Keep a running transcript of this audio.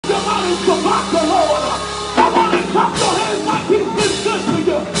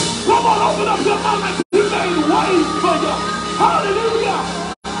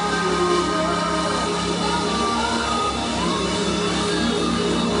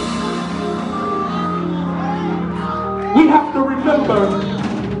remember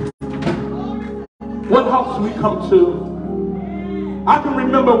what house we come to. I can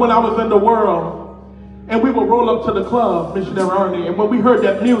remember when I was in the world and we would roll up to the club, Missionary Ernie, and when we heard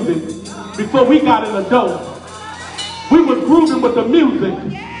that music, before we got in the dough, we was grooving with the music.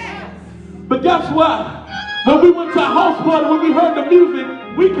 But guess what? When we went to a house party, when we heard the music,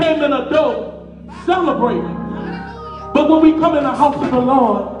 we came in a dough celebrating. But when we come in the house of the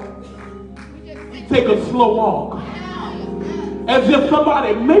Lord, we take a slow walk. As if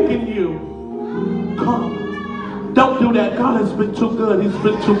somebody making you come. Don't do that. God has been too good. He's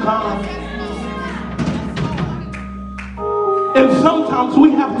been too kind. And sometimes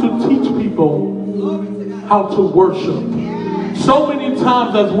we have to teach people how to worship. So many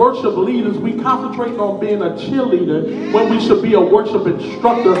times as worship leaders, we concentrate on being a cheerleader when we should be a worship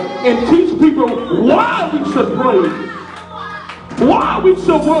instructor and teach people why we should praise, why we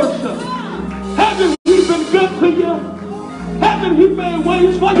should worship. Hasn't He been good to you? Hasn't He made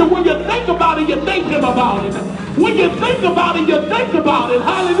ways for you? When you think about it, you think Him about it. When you think about it, you think about it.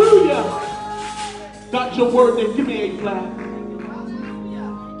 Hallelujah. Got your word there. Give me a flag.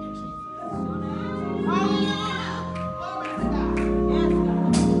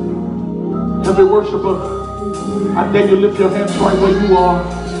 Every worshiper, I dare you lift your hands right where you are.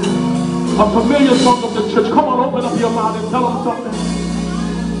 A familiar song of the church. Come on, open up your mouth and tell them something.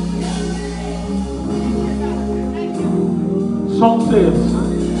 Song says,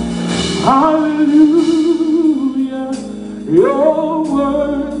 hallelujah, you're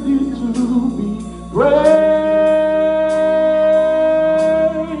worthy to be praised.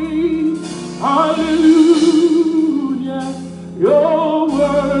 Hallelujah, you're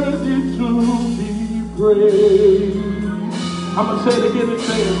worthy to be praised. I'm going to say it again and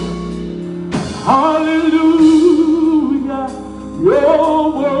say it. Hallelujah, you're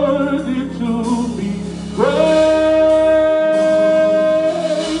worthy to be praised.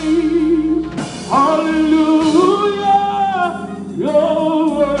 Hallelujah, you're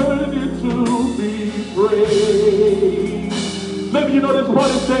worthy to be praised. Maybe you know this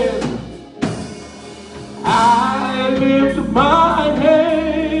part it says, I lift my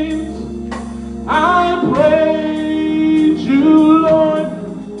hands, I praise you, Lord.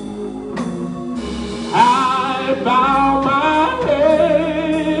 I bow my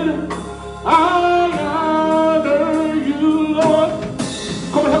head, I honor you, Lord.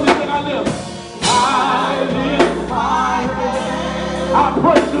 Come on, help me sing, I lift. I lift my head, I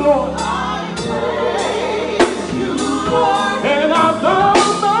praise you, Lord. I praise you, Lord. And I bow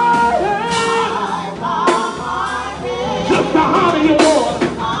my head, just to honor you, Lord.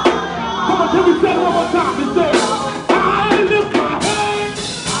 Come on, can we say it one more time? It says, I lift my head,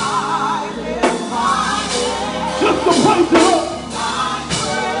 just to praise you, Lord.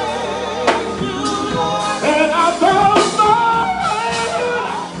 And I bow my head.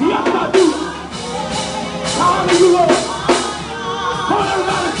 Yes, I do. Honor you, Lord. Come on,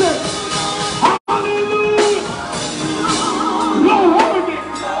 everybody say, hallelujah. You're worthy.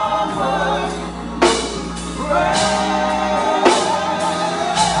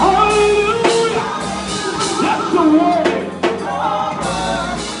 Hallelujah. That's the word.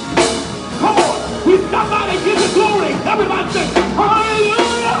 Come on. We stop by and give the glory. Everybody say,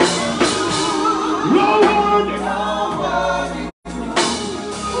 hallelujah. You're worthy.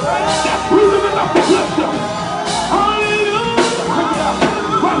 That's breathing enough to bless you. Hallelujah.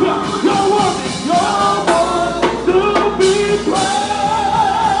 Right here. You're worthy. You're worthy to be praised.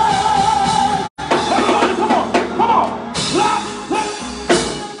 Everybody, come on. Come on. Clap, clap.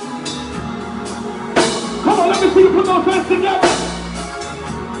 Come on, let me see you put those hands together.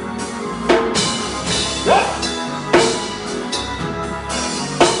 Yeah.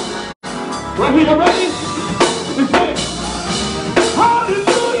 Right here, you ready? It's ready.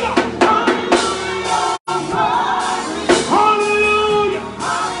 Hallelujah. Hallelujah.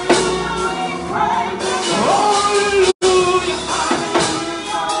 Hallelujah.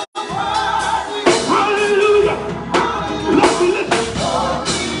 Hallelujah. Let me listen.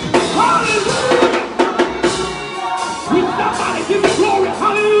 Hallelujah. We stop by and give you glory.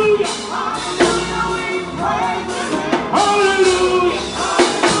 Hallelujah. Hallelujah.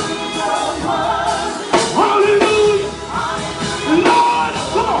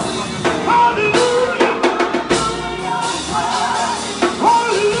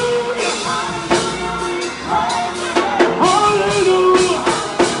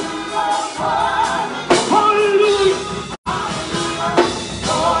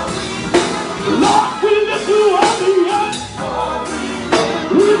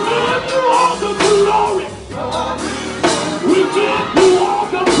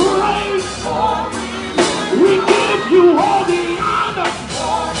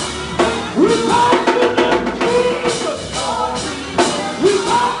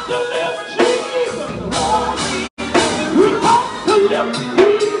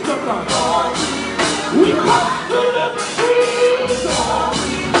 We come to lift Jesus.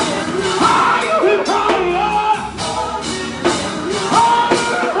 Higher and higher.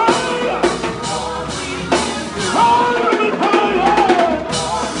 Higher and higher. Higher and higher.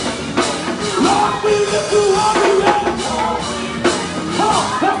 Lord, we lift you up again.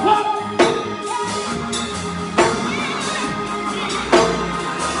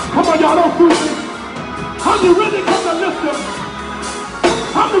 Come on, y'all, don't fool me. How you really come to lift him?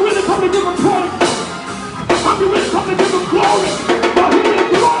 How you really come to give him praise? How you really come to give him glory? For he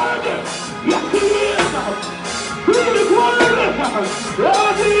is worthy. Yes, he is. He is worthy.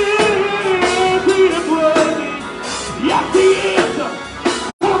 Yes, he is. He is worthy. Yes, he is.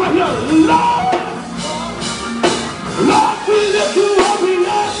 Over here, Lord. Lord, we lift you up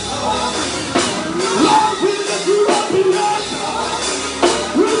here. Lord, we lift you up here.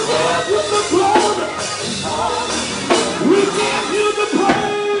 We give you the glory. We give you the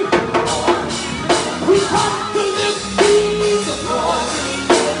praise. We come to lift Jesus.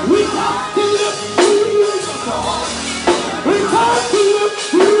 We come to lift Jesus. We come to lift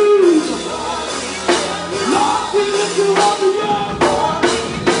Jesus. Lord, we lift you up here.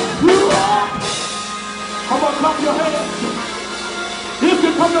 You are. Come on, clap your hands. If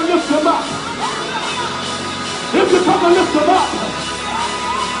you come to lift him up. If you come to lift him up.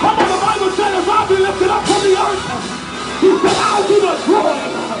 Come on, the Bible said if I'll be lifted up from the earth, he said I'll do the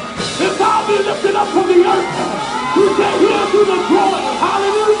drawing. If I'll be lifted up from the earth, he said he'll do the drawing.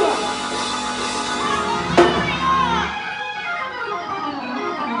 Hallelujah.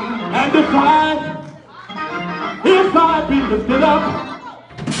 And if I be lifted up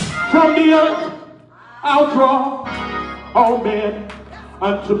from the earth, I'll draw all men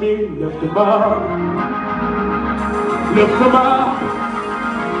unto me. Lift them up. Lift them up.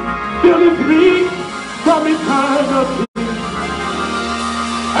 Till it's me from eternity.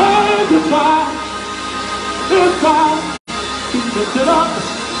 And if I be lifted up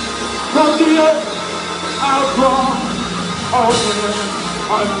from the earth, I'll draw all men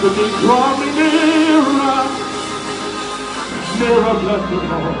unto me. Draw me nearer, nearer, blessed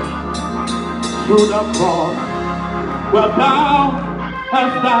Lord, to the cross where thou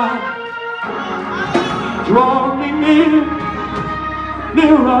hast died. Draw me nearer,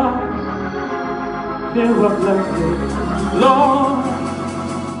 nearer, blessed Lord,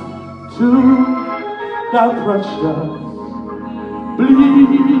 to thy precious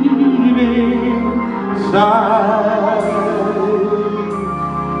bleeding side,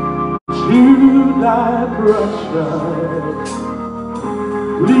 to thy precious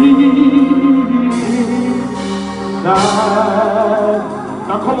bleeding side.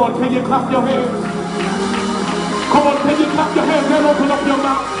 Now come on, can you clap your hands? Come on, can you clap your hands and open up your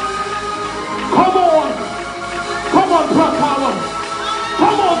mouth? Come on, prayer power.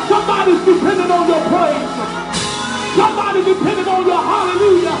 Come on, somebody's depending on your praise. Somebody's depending on your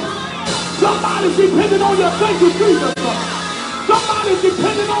hallelujah. Somebody's depending on your thank you, Jesus. Somebody's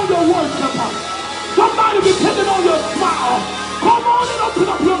depending on your worship. Somebody's depending on your smile. Come on and open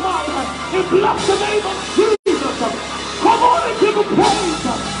up your mouth and bless the name of Jesus. Come on and give him praise.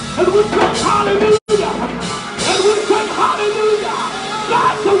 And we say hallelujah. And we say hallelujah.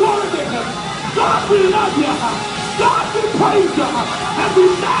 God's the worthy. God, we love you. God, we praise you. And we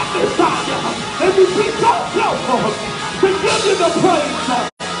magnify you. And we be so close to give you the praise.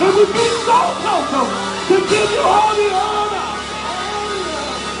 And we be so close to give you all the honor.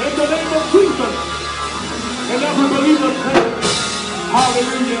 In the name of Jesus. And every believer says,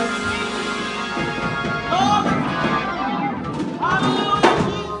 hallelujah.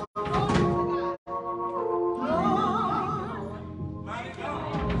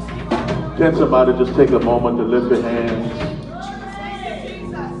 Can somebody just take a moment to lift their hands?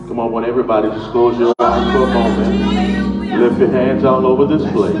 Come on, when everybody just close your eyes for a moment. Lift your hands all over this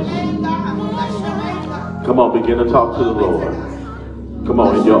place. Come on, begin to talk to the Lord. Come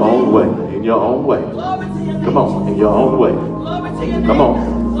on, in your own way. In your own way. Come on, in your own way. Come on.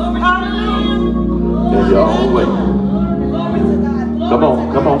 In your own way. Come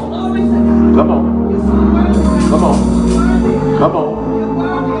on, come on. Come on. Come on. Come on.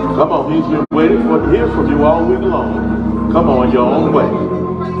 Come on, he's been waiting to hear from you all week long. Come on, in your own way.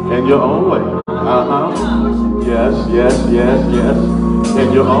 In your own way. Yes, yes, yes, yes.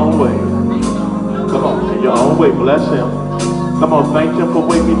 In your own way. Come on, in your own way. Bless him. Come on, thank him for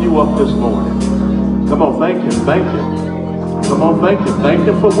waking you up this morning. Come on, thank him, thank him. Come on, thank him. Thank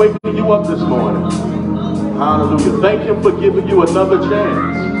him for waking you up this morning. Hallelujah. Thank him for giving you another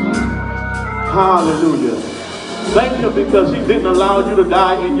chance. Hallelujah. Thank him because he didn't allow you to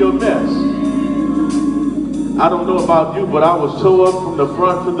die in your mess. I don't know about you, but I was tore up from the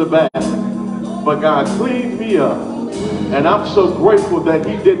front to the back. But God cleaned me up. And I'm so grateful that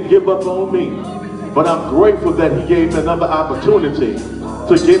he didn't give up on me. But I'm grateful that he gave me another opportunity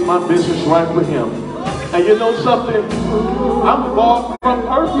to get my business right with him. And you know something? I'm far from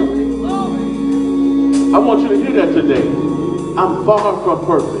perfect. I want you to hear that today. I'm far from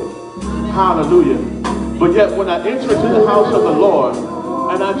perfect. Hallelujah. But yet when I enter into the house of the Lord,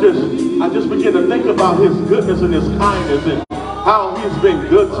 and I just begin to think about his goodness and his kindness and how he's been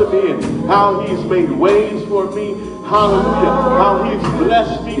good to me and how he's made ways for me. Hallelujah. How he's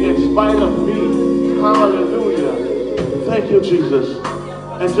blessed me in spite of me. Hallelujah. Thank you, Jesus.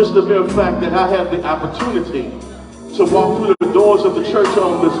 And just the mere fact that I have the opportunity to walk through the doors of the church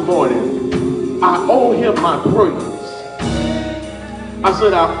on this morning, I owe him my praise. I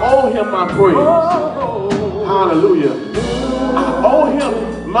said, I owe him my praise. Hallelujah. I owe him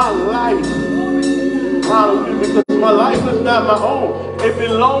my life. Hallelujah. Because my life is not my own. It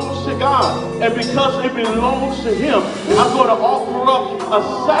belongs to God. And because it belongs to him, I'm going to offer up a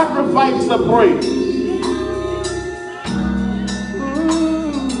sacrifice of praise.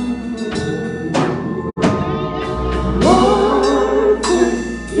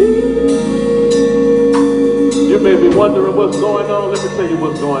 You may be wondering what's going on. Let me tell you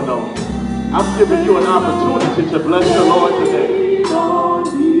what's going on. I'm giving you an opportunity to bless the Lord today.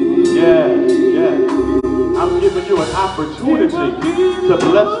 Yeah. I'm giving you an opportunity to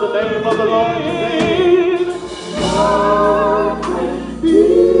bless the name of the Lord today.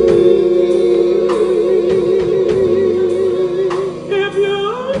 If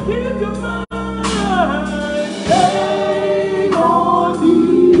you keep your mind stayed on me,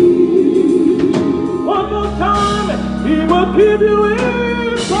 one more time, he will keep you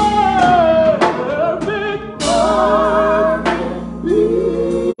in perfect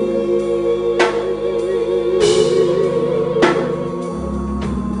peace.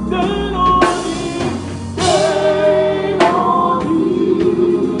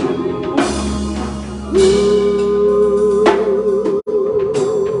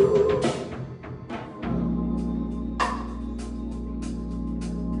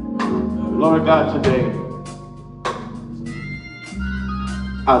 Lord God, today,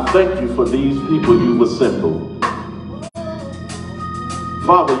 I thank you for these people you've assembled.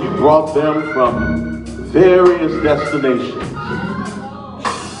 Father, you brought them from various destinations.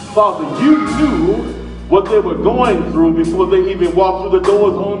 Father, you knew what they were going through before they even walked through the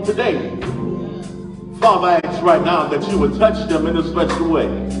doors on today. Father, I ask right now that you would touch them in a special way.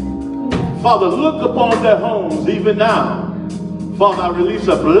 Father, look upon their homes even now. Father, I release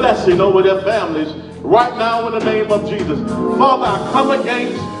a blessing over their families right now in the name of Jesus. Father, I come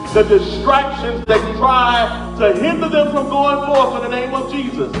against the distractions that try to hinder them from going forth in the name of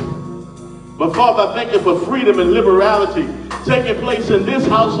Jesus. But Father, I thank you for freedom and liberality taking place in this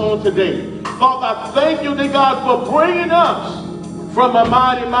house on today. Father, I thank you, dear God, for bringing us from a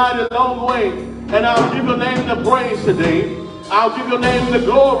mighty, mighty long way. And I'll give your name the praise today. I'll give your name the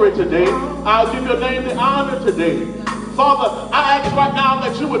glory today. I'll give your name the honor today. Father, I ask right now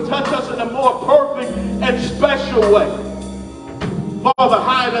that you would touch us in a more perfect and special way. Father,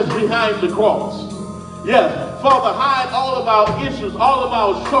 hide us behind the cross. Yes, Father, hide all of our issues, all of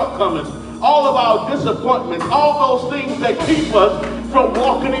our shortcomings, all of our disappointments, all those things that keep us from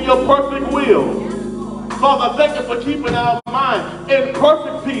walking in your perfect will. Father, thank you for keeping our mind in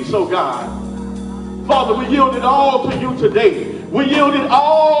perfect peace, oh God. Father, we yield it all to you today. We yield it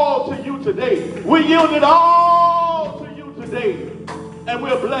all to you today. We yield it all to you today. And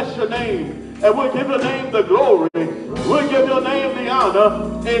we'll bless your name. And we'll give your name the glory. We'll give your name the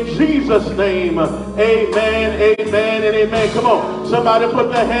honor. In Jesus' name, amen, amen, and amen. Come on. Somebody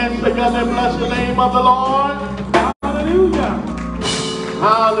put their hands together and bless the name of the Lord. Hallelujah.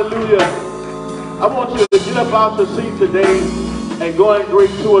 Hallelujah. I want you to get up out your seat today and go and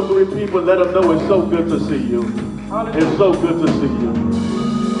greet 2 or 3 people and let them know it's so good to see you. It's so good to see you.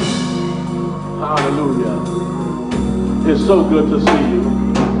 Hallelujah. It's so good to see you.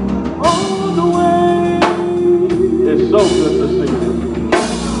 All the way. It's so good to see you.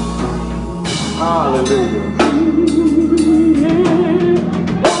 Hallelujah.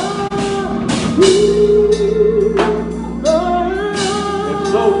 It's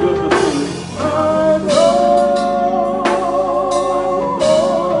so good to see you.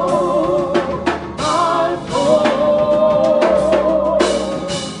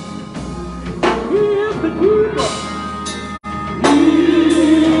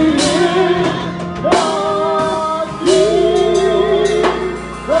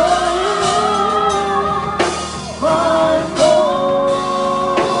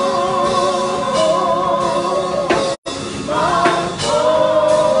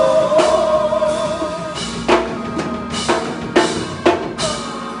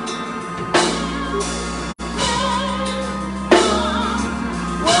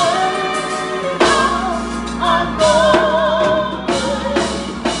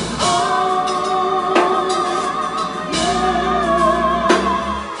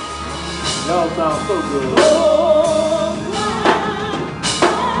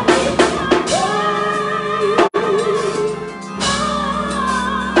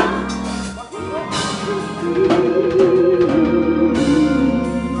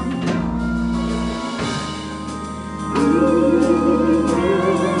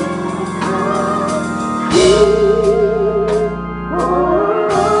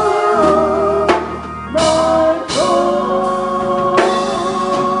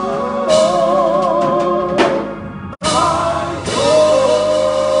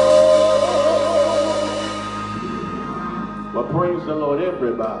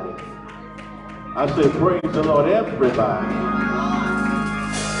 I say praise the Lord, everybody.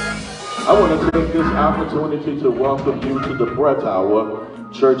 I want to take this opportunity to welcome you to the Prayer Tower,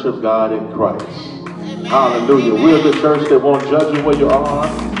 Church of God in Christ. Hallelujah. We're the church that won't judge you where you are,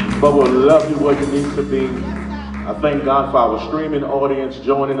 but will love you where you need to be. I thank God for our streaming audience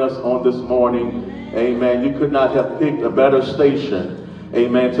joining us on this morning. Amen. You could not have picked a better station,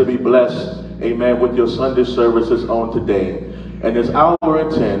 amen, to be blessed, amen, with your Sunday services on today. And it's our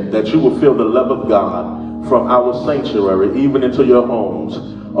intent that you will feel the love of God from our sanctuary, even into your homes,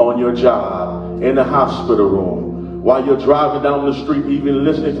 on your job, in the hospital room, while you're driving down the street, even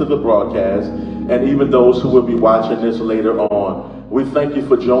listening to the broadcast, and even those who will be watching this later on. We thank you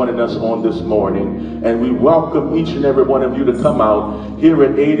for joining us on this morning, and we welcome each and every one of you to come out here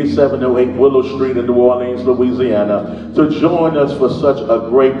at 8708 Willow Street in New Orleans, Louisiana, to join us for such a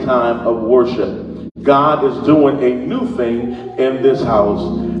great time of worship. God is doing a new thing in this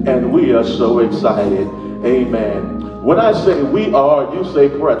house, and we are so excited. Amen. When I say we are, you say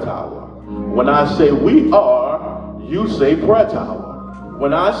Prayer Tower. When I say we are, you say Prayer Tower.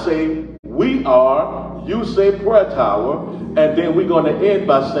 When I say we are, you say Prayer Tower, and then we're going to end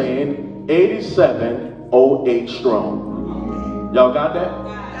by saying 8708 strong. Y'all got that?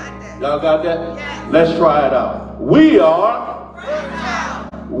 Y'all got that? Let's try it out. We are.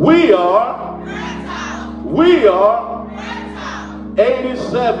 We are. We are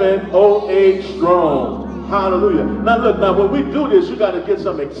 8708 strong. Hallelujah. Now look, when we do this, you got to get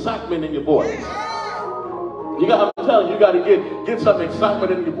some excitement in your voice. I'm telling you, you got to get some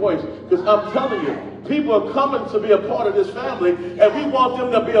excitement in your voice. Because I'm telling you, people are coming to be a part of this family, and we want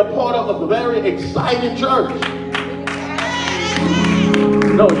them to be a part of a very exciting church.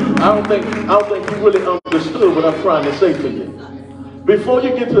 No, I don't think you really understood what I'm trying to say to you. Before you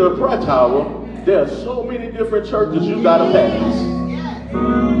get to the Prayer Tower, there are so many different churches you got to pass.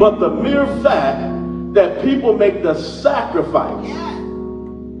 But the mere fact that people make the sacrifice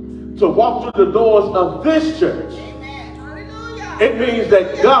to walk through the doors of this church, it means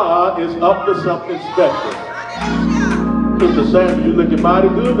that God is up to something special. Mr. Sam, you looking mighty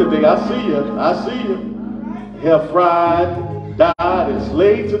good today. I see you. I see you. Hair fried, dyed, and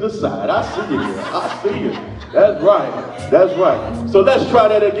slayed to the side. I see you. I see you. That's right. That's right. So let's try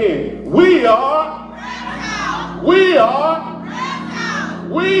that again. We are. We are.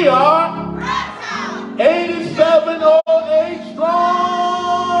 We are 8708 strong.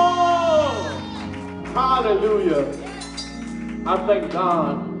 Hallelujah. I thank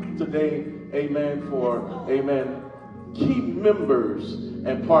God today, amen, for, amen, key members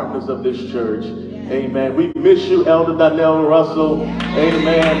and partners of this church. Amen. We miss you, Elder Donnell Russell.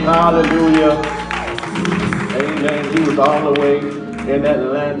 Amen. Hallelujah. Amen. He was all the way in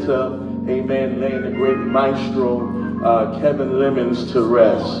Atlanta. Amen. Laying the great maestro, Kevin Lemons, to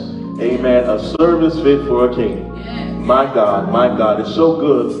rest. Amen. A service fit for a king. My God, it's so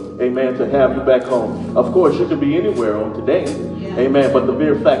good, amen, to have you back home. Of course, you can be anywhere on today, amen, but the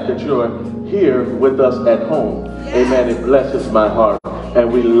mere fact that you're here with us at home, amen, it blesses my heart,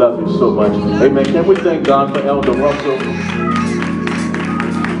 and we love you so much. Amen. Can we thank God for Elder Russell?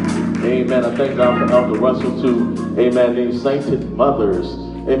 Amen. I thank God for Elder Russell too. Amen. These sainted mothers.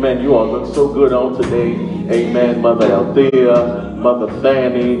 Amen. You all look so good on today. Amen. Mother Althea, Mother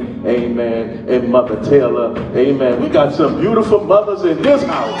Fanny, amen, and Mother Taylor. Amen. We got some beautiful mothers in this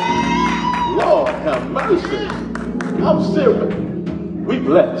house. Lord have mercy. I'm serious. We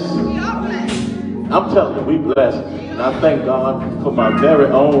blessed. I'm telling you, we blessed. And I thank God for my very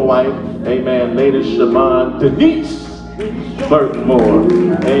own wife, amen, Lady Shaamon, Denise Burton Moore.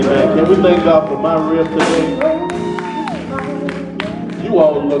 Amen. Can we thank God for my rib today? You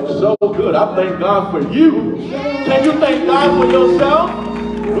all look so good. I thank God for you. Can you thank God for yourself?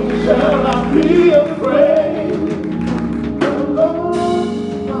 Who shall not be afraid?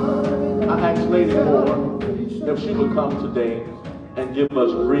 I asked Lady Moore if she would come today and give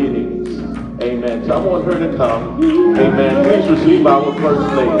us greetings. Amen. So I want her to come. Amen. Please receive our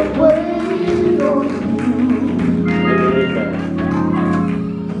First Lady. Amen.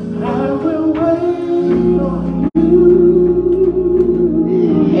 I will wait.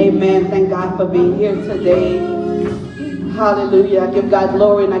 for being here today. Hallelujah. I give God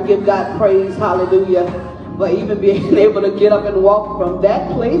glory and I give God praise. Hallelujah. For even being able to get up and walk from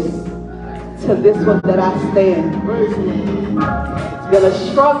that place to this one that I stand. It's been a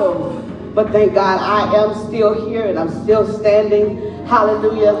struggle, but thank God I am still here and I'm still standing.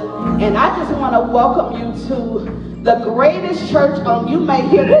 Hallelujah. And I just want to welcome you to the greatest church on, you may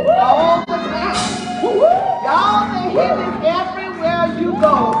hear this all the time. Y'all may hear this everywhere you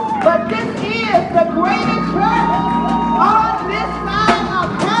go. But this is the greatest church on this side of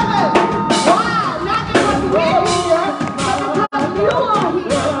heaven. Why? Not because we're here, but because you are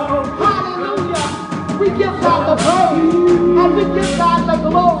here. Hallelujah. We give God the praise and we give God the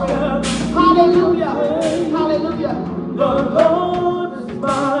glory. Hallelujah. Hallelujah. The Lord is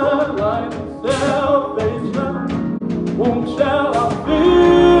my light and salvation. Whom shall I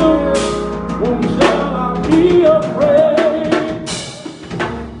fear? Whom shall I be afraid?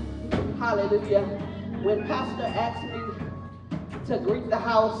 Hallelujah. When Pastor asked me to greet the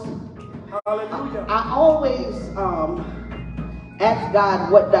house, hallelujah, I always ask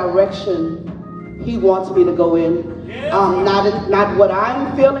God what direction He wants me to go in. Not what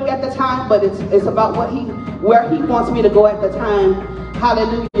I'm feeling at the time, but it's about where He wants me to go at the time.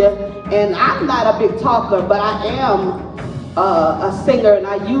 Hallelujah. And I'm not a big talker, but I am a singer, and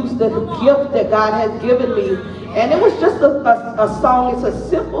I use the gift that God has given me. And it was just a song. It's a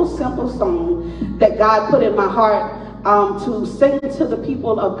simple song that God put in my heart to sing to the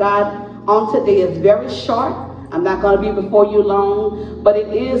people of God on today. It's very short. I'm not going to be before you long, but it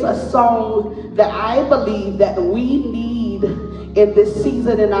is a song that I believe that we need in this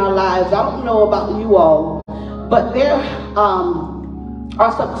season in our lives. I don't know about you all, but there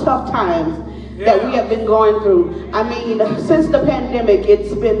are some tough times that we have been going through. I mean, since the pandemic,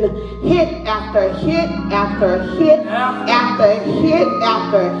 it's been hit after hit after hit after hit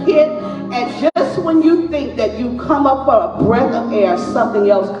after hit. And just when you think that you come up for a breath of air, something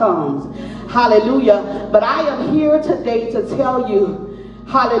else comes. Hallelujah. But I am here today to tell you,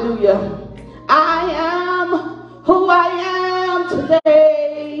 hallelujah, I am who I am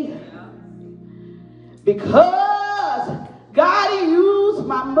today because God used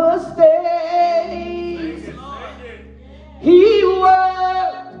my mistakes. He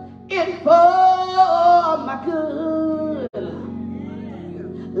worked it for my good,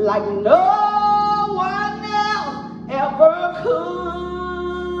 like no one else ever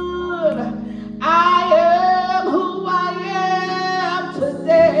could. I am who I am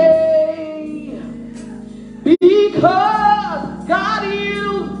today because God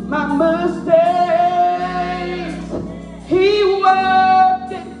used my mistakes. He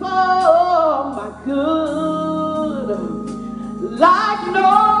worked it for my good, like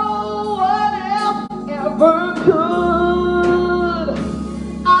no one else ever could.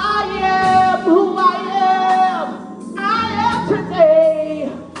 I am who I am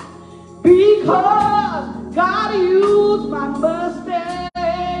today because God used my mistakes.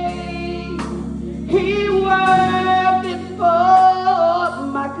 He worked it for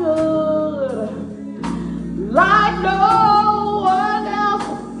my good, like no one else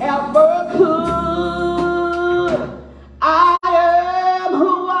ever could. I am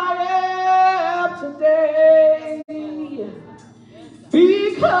who I am today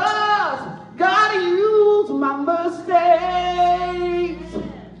because God used my mistakes.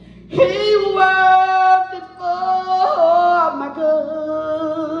 He worked it for my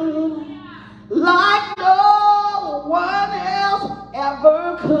good, like no one else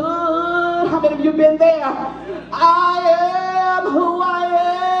ever could. How many of you been there? I am who I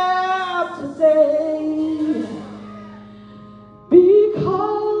am today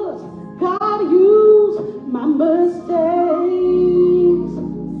because God used my mistakes.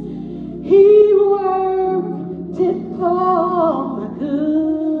 He worked it for my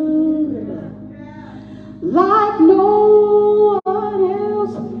good, like no one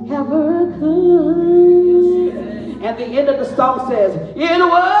else ever could. And the end of the song says, it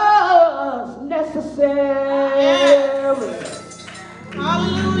was necessary.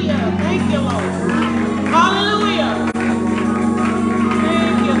 Hallelujah. Thank you, Lord. Hallelujah.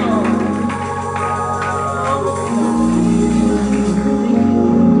 Thank you, Lord.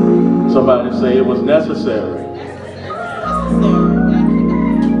 Somebody say it was necessary.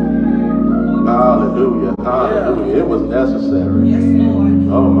 Hallelujah. Hallelujah. It was necessary. Yes, Lord.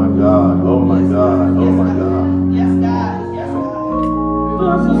 Oh my God. Oh my God. Oh my God. Yes, God. Yes,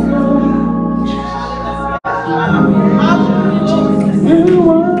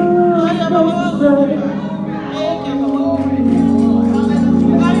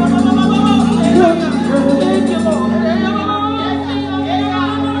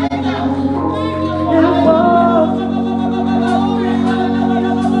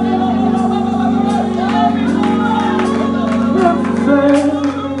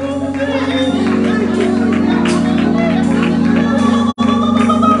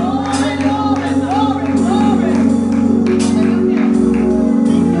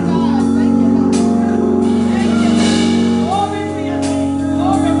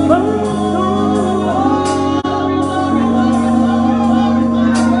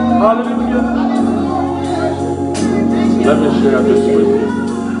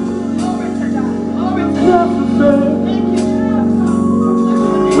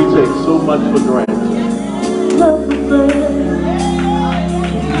 We take so much for granted.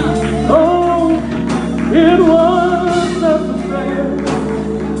 Oh, it was necessary.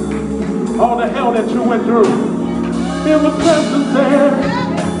 All the hell that you went through, it was necessary.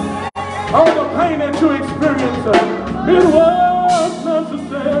 All the pain that you experienced, it was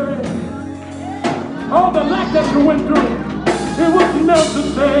necessary. All the lack that you went through, it was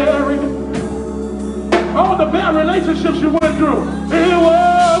necessary. All the bad relationships you went through, it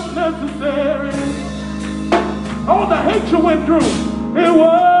was necessary. All the hate you went through, it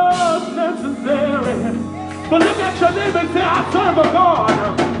was necessary. But look at your neighbor and say, I serve a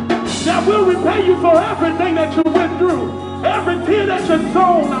God that will repay you for everything that you went through. Every tear that you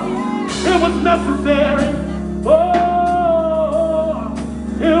sown, it was necessary. Oh,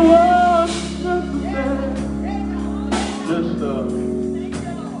 it was necessary. Just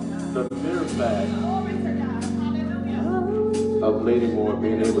the mere fact of Lady Moore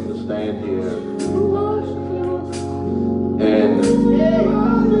being able to stand here and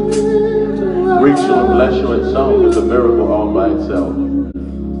reach you and bless you in song is a miracle all by itself.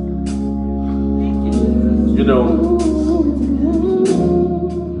 You know,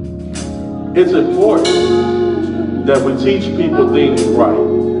 it's important that we teach people things right,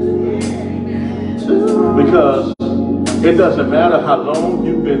 because it doesn't matter how long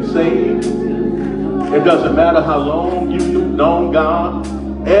you've been saved. It doesn't matter how long you've known God.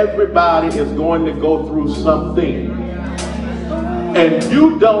 Everybody is going to go through something. And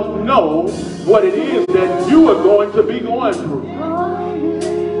you don't know what it is that you are going to be going through.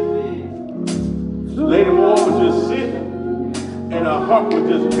 Lady Moore would just sit and her heart would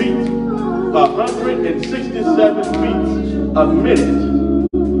just beat 167 beats a minute.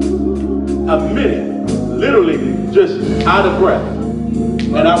 A minute. Literally just out of breath.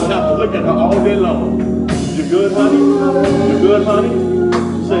 And I would have to look at her all day long. You good, honey? You good, honey?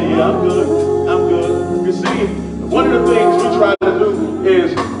 She say, yeah, I'm good. I'm good. You see, one of the things we try to do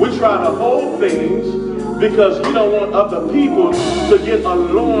is we try to hold things because we don't want other people to get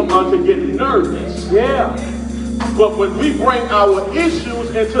alarmed or to get nervous. Yeah. But when we bring our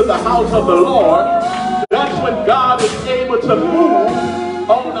issues into the house of the Lord, that's when God is able to move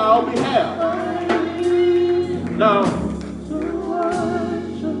on our behalf. Now,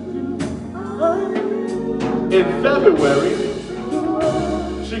 in February,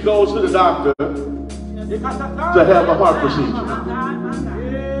 she goes to the doctor to have a heart procedure.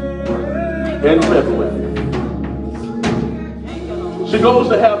 In February. She goes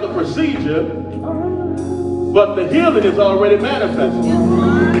to have the procedure, but the healing is already manifested.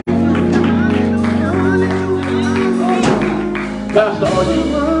 Pastor,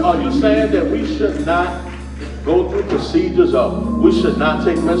 are you saying that we should not go through procedures or we should not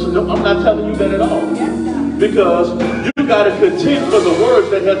take medicine? No, I'm not telling you that at all. Because you got to contend for the words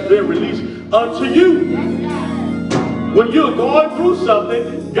that has been released unto you. When you're going through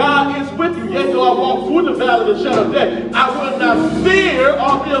something, God is with you. Yet though I walk through the valley of the shadow of death, I will not fear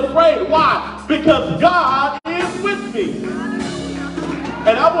or be afraid. Why? Because God is with me.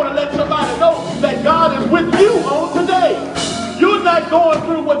 And I want to let somebody know that God is with you on today. You're not going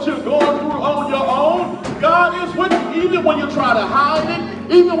through what you're going through on your own. God is with you even when you try to hide it,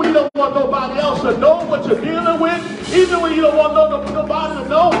 even when you don't want nobody else to know what you're dealing with, even when you don't want nobody to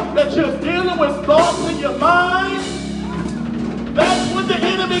know that you're dealing with thoughts in your mind. That's when the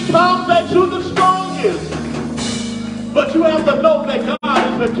enemy comes at you the strongest. But you have to know that God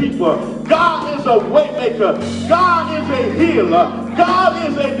is a keeper. God is a way maker. God is a healer. God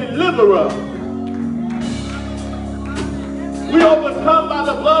is a deliverer. We overcome by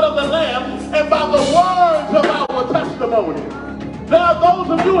the blood of the Lamb and by the words of our testimony. There are those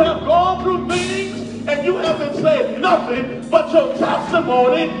of you who have gone through things and you haven't said nothing, but your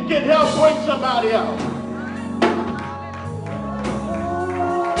testimony can help bring somebody out.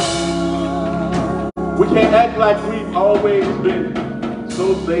 We can't act like we've always been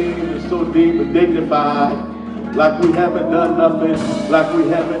so saved and so deep and dignified, like we haven't done nothing, like we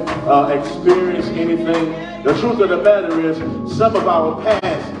haven't experienced anything. The truth of the matter is, some of our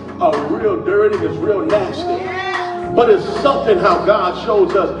past are real dirty, it's real nasty. But it's something how God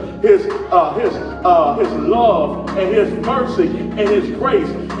shows us his love and his mercy and his grace.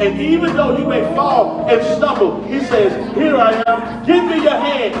 And even though you may fall and stumble, he says, here I am, give me your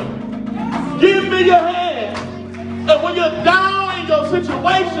hand. Give me your hand. And when you're down in your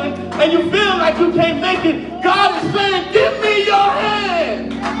situation and you feel like you can't make it, God is saying, give me your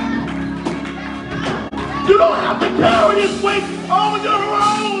hand. You don't have to carry this weight on your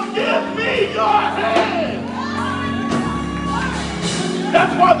own. Give me your hand.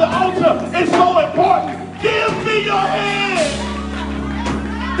 That's why the altar is so important. Give me your hand.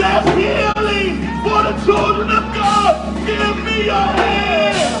 There's healing for the children of God. Give me your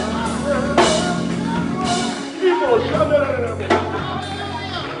hand.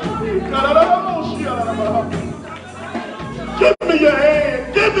 Give me your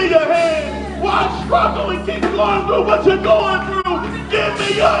hand. Give me your hand. Why struggle and keep going through what you're going through? Give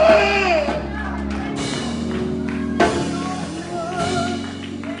me your hand.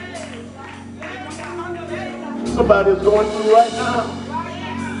 Somebody is going through right now.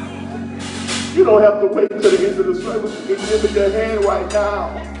 You don't have to wait till the end of the service. You can give me your hand right now.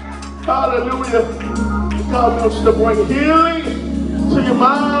 Hallelujah. God wants to bring healing to your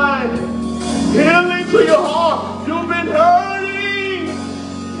mind, healing to your heart. You've been hurting.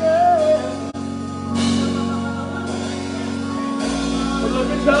 Yeah. But let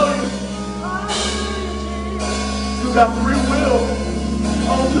me tell you, you got free will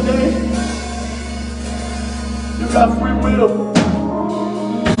on today. You got free will.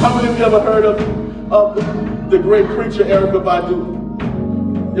 How many of you ever heard of the great preacher Erykah Badu?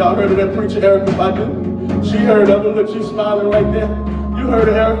 Y'all heard of that preacher Erykah Badu? She heard of him, but she's smiling right there. You heard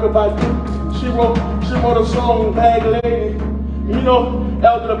of Erykah Badu? She wrote a song, Bag Lady. You know,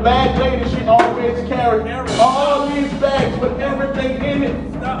 the bag lady, she always carried all these bags with everything in it.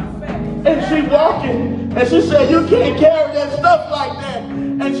 And she walking, and she said, you can't carry that stuff like that.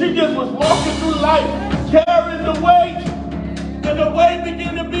 And she just was walking through life, carrying the weight. And the weight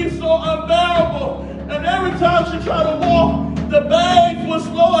began to be so unbearable. And every time she tried to walk, the bags would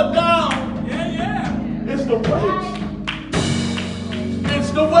slow her down. Yeah. It's the weight.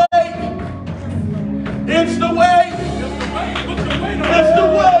 It's the weight. It's the weight. It's the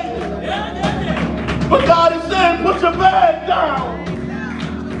weight. But God is saying, put your bag down.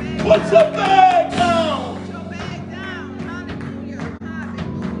 Put your bag down.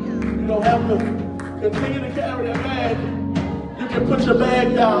 You don't have to continue to carry that bag. You can put your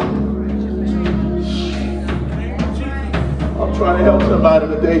bag down. I'm trying to help somebody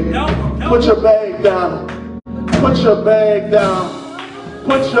today. Put your bag down. Put your bag down.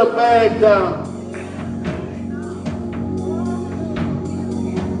 Put your bag down.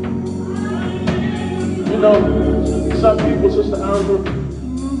 You know, some people, Sister Andrew,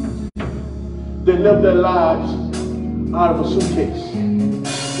 they live their lives out of a suitcase.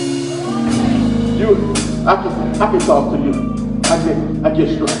 I can talk to you. I get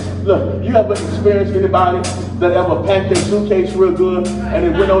straight. Look, you ever experienced anybody that ever packed their suitcase real good and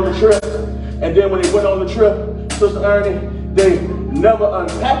they went on the trip? And then when they went on the trip, Sister Ernie, they never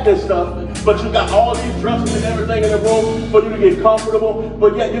unpacked their stuff, but you got all these dresses and everything in the room for you to get comfortable,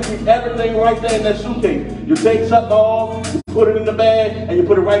 but yet you keep everything right there in that suitcase. You take something off, you put it in the bag, and you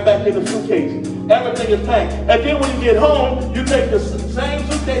put it right back in the suitcase. Everything is packed. And then when you get home, you take the same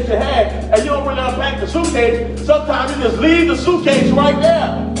suitcase you had, and you don't really unpack the suitcase. Sometimes you just leave the suitcase right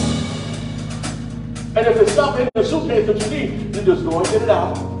there. And if there's something in the suitcase that you need, you just go and get it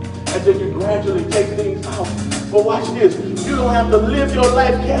out. And then you gradually take things out. But watch this. You don't have to live your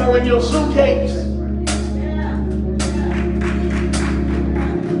life carrying your suitcase.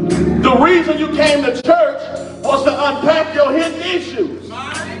 The reason you came to church was to unpack your hidden issues.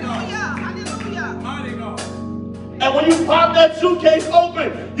 And when you pop that suitcase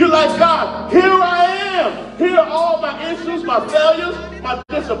open, you're like, God, here I am. Here are all my issues, my failures, my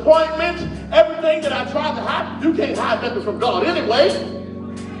disappointments, everything that I tried to hide. You can't hide nothing from God anyway.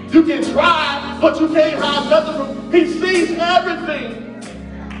 You can try, but you can't hide nothing from Him. He sees everything.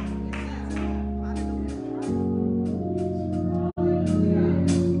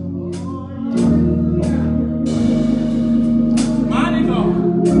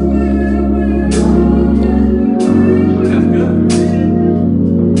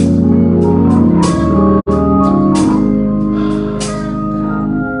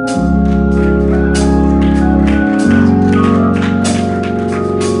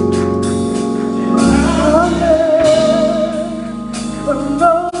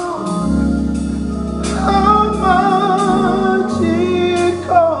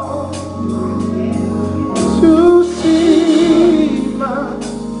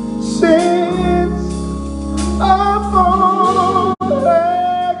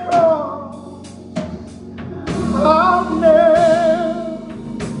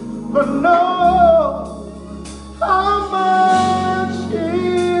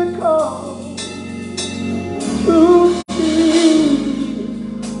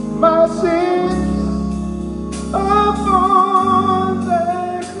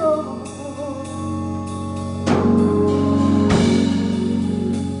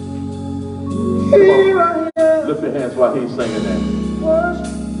 Lift your hands while he's singing that.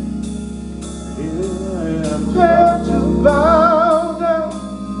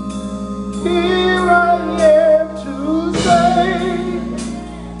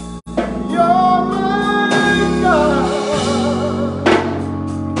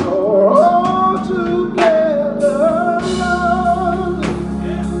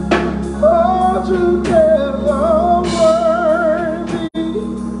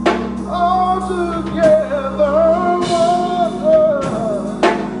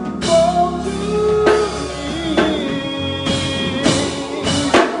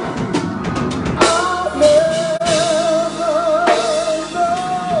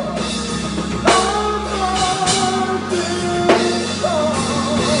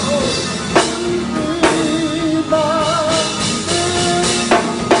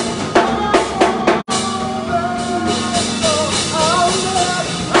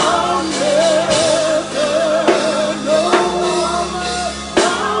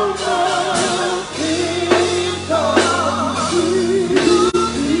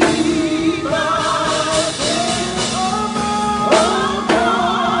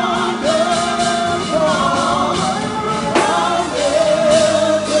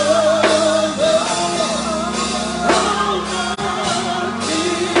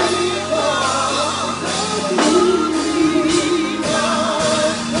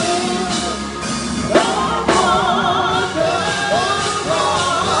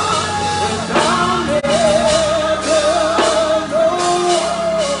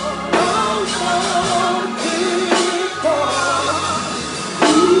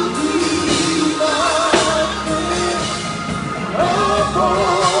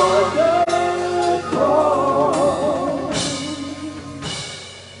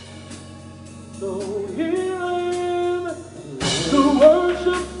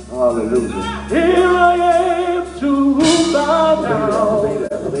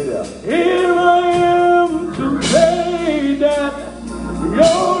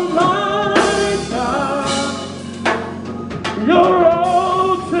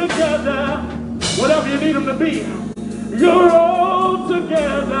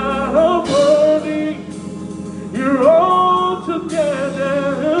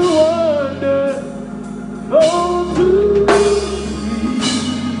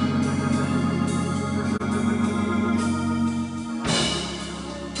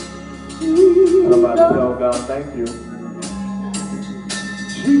 Somebody tell God thank you.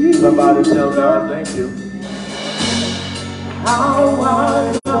 Somebody tell God thank you. How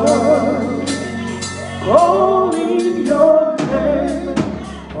I love calling your name.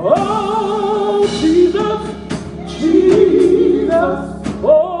 Oh, Jesus, Jesus,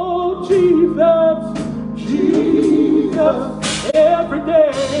 oh, Jesus, Jesus, every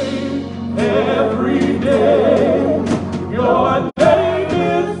day, your name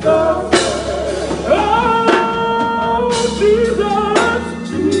is the oh, Jesus,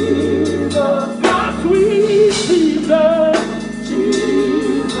 Jesus, my sweet Jesus,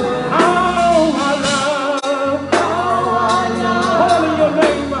 Jesus, how I love calling your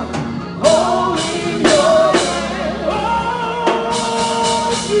name, calling your name,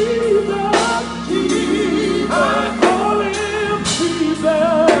 oh, Jesus, Jesus, I call him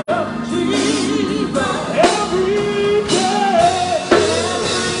Jesus, Jesus, every day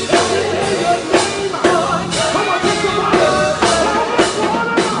your name, come on, take somebody,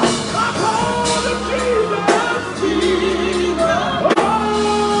 I call him Jesus, Jesus,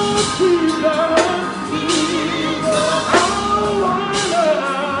 oh, Jesus, Jesus, how I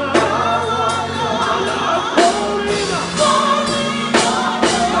love calling,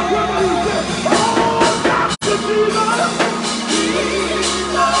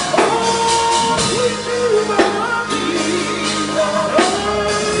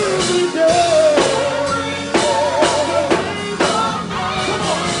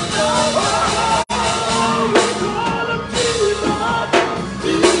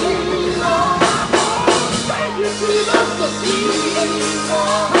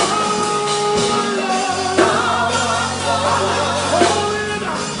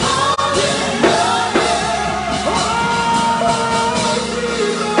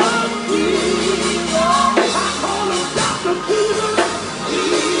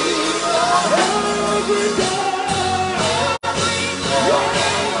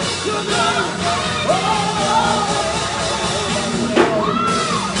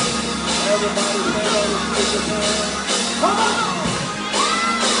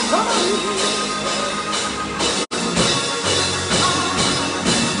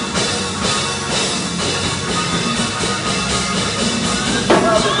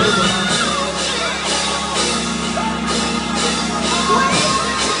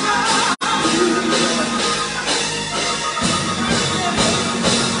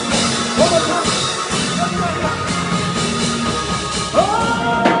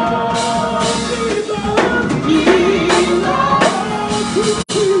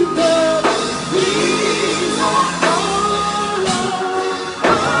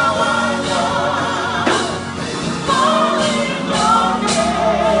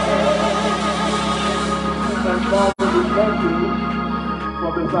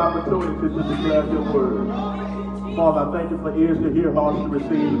 opportunity to declare your word. Father, I thank you for ears to hear, hearts to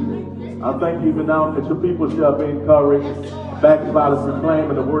receive. I thank you even now that your people shall be encouraged, backsliders proclaim,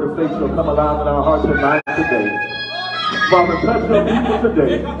 and the word of faith shall come alive in our hearts and minds today. Father, touch your people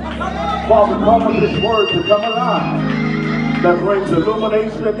today. Father, cause this word to come alive that brings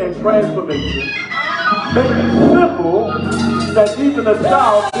illumination and transformation. Make it simple that even a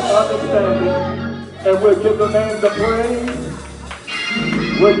child can understand it. And we'll give the name the praise.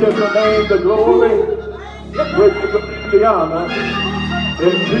 We'll give your name the glory. We'll give your name the honor.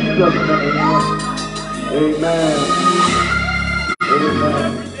 In Jesus' name. Amen.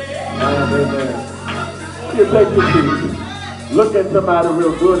 Amen. And amen. You take your seat. Look at somebody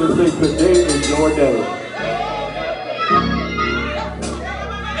real good and say, today is your day.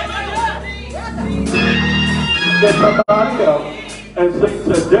 Get somebody else and say,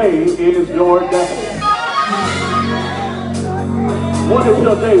 today is your day. What is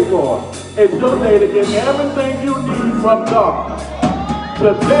your day for? It's your day to get everything you need from God.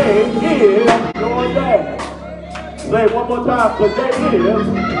 Today is your day. Say it one more time. Today is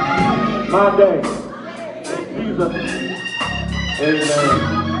my day. In Jesus' name.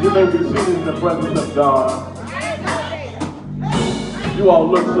 Amen. You may be seated in the presence of God. You all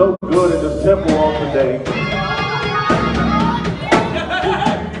look so good in this temple on today.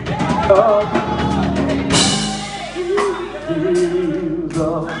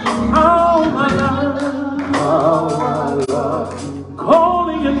 How I love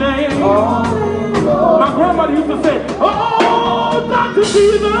calling your name. My grandmother used to say, oh, Dr.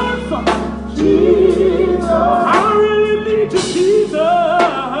 Jesus, Jesus, I really need you, Jesus,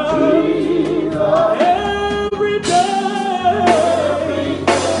 every day.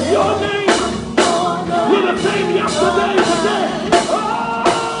 Your name, you're the same yesterday, today.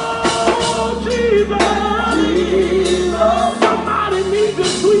 Oh, Jesus, somebody needs to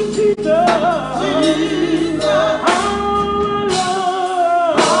sweet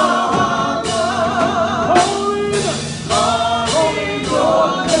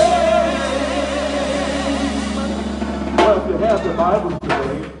Bibles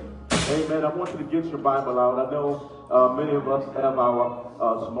today. Amen. I want you to get your Bible out. I know many of us have our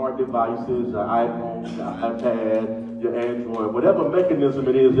smart devices, our iPhone, our iPad, your Android, whatever mechanism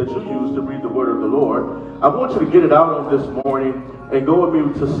it is that you use to read the Word of the Lord. I want you to get it out on this morning and go with me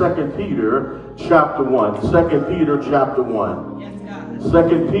to 2 Peter chapter 1. 2 Peter chapter 1. Yes, God.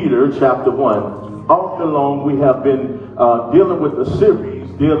 2 Peter chapter 1. All along we have been dealing with the series,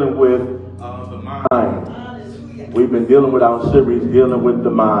 dealing with the mind. We've been dealing with our series, dealing with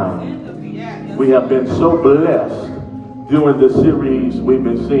the mind. We have been so blessed during this series. We've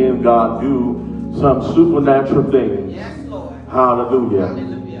been seeing God do some supernatural things. Yes, Lord. Hallelujah.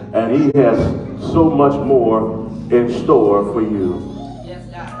 Hallelujah. And He has so much more in store for you. Yes,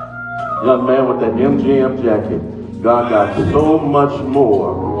 God. Young man with that MGM jacket, God got so much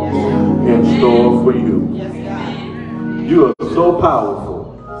more in store for you. Yes, God. You are so powerful.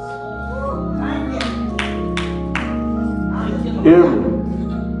 Hear me.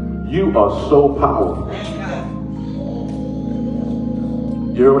 You are so powerful.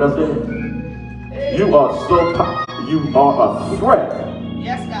 You hear what I said? You are so powerful. You are a threat.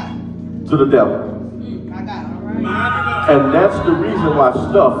 Yes, God. To the devil. I got it. All right. And that's the reason why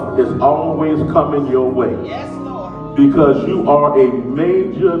stuff is always coming your way. Yes, Lord. Because you are a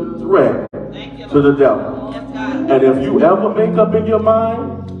major threat to the devil. Yes, God. And if you ever make up in your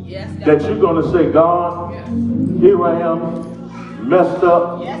mind that you're going to say, God, here I am, messed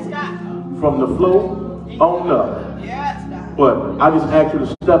up, yes, God, from the flow on up. Yes, God. But I just ask you to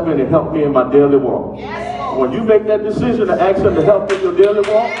step in and help me in my daily walk. Yes, Lord. When you make that decision to ask Him to help in your daily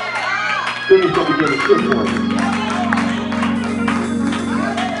walk, things will begin to shift for you.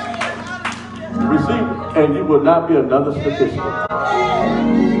 Receive, and you will not be another statistic.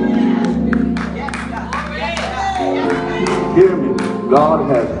 Hear me. God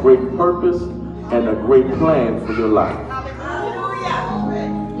has great purpose and a great plan for your life.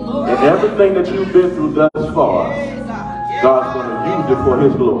 And everything that you've been through thus far, God's going to use it for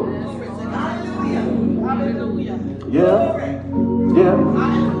His glory. Yeah. Yeah.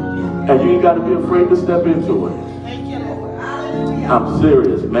 And you ain't got to be afraid to step into it. I'm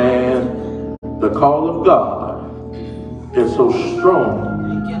serious, man. The call of God is so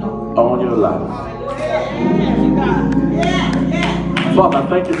strong on your life. Father, I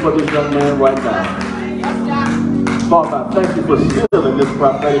thank you for this young man right now. Father, I thank you for sealing this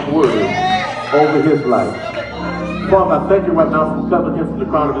prophetic word over his life. Father, I thank you right now for covering him from the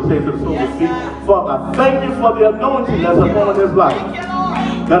crown of his head to the sole of his feet. Father, I thank you for the anointing that's upon his life.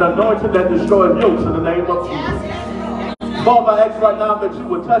 That anointing that destroys yokes in the name of Jesus. Father, I ask right now that you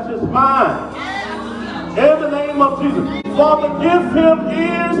would touch his mind. In the name of Jesus. Father, give him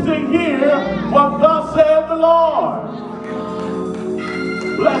ears to hear what thus said the Lord.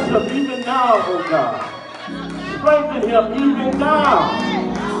 Bless him even now, oh God. Strengthen him even now.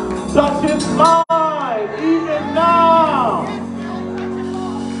 Touch his mind even now.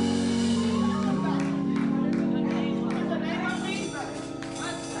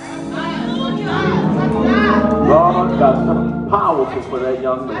 God got something powerful for that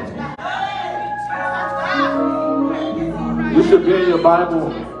young man. You should be in your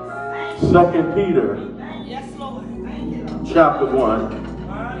Bible, 2 Peter chapter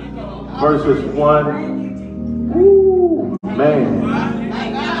 1, verses 1. Ooh, man.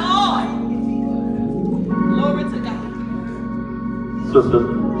 Glory to God.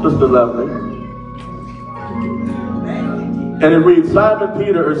 Sister Lovely. And it reads, Simon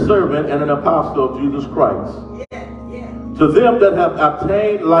Peter, a servant and an apostle of Jesus Christ. To them that have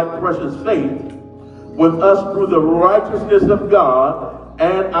obtained like precious faith with us through the righteousness of God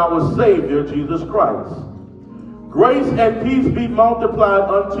and our Savior Jesus Christ. Grace and peace be multiplied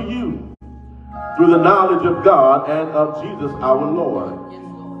unto you through the knowledge of God and of Jesus our Lord,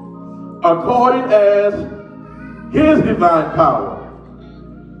 according as His divine power.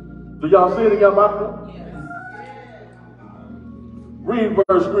 Do y'all see it in your Bible? Read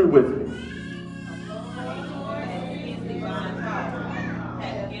verse 3 with me.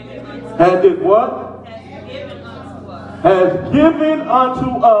 Has did what? Has given unto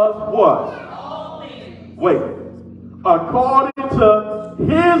us what? Wait. According to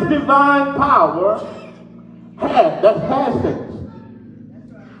His divine power, that's past tense,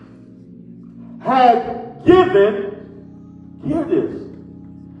 has given, hear this,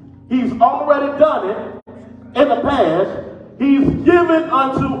 He's already done it in the past. He's given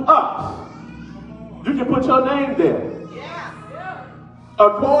unto us. You can put your name there.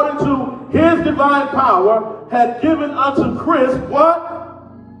 according to his divine power, had given unto Chris what?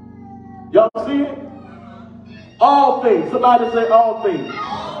 Y'all see it? All things. Somebody say all things.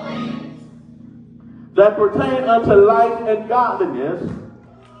 All things. That pertain unto life and godliness,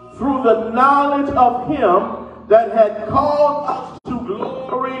 through the knowledge of him that had called us to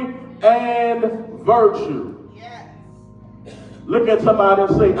glory and virtue. Yes. Look at somebody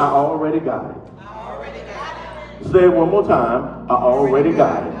and say, I already got it. I already got it. Say it one more time. I already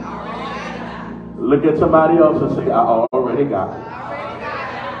got it. I already got it. Look at somebody else and say, I already got it. I already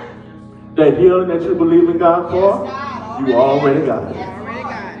got it. That healing that you believe in God for, Yes, God. you already got it. I already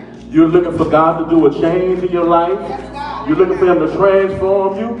got it. You're looking for God to do a change in your life. You're looking for him to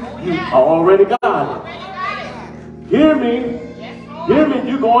transform you. You already got it. Hear me. Hear me.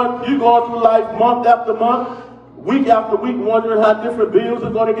 You're going through life month after month, week after week, wondering how different bills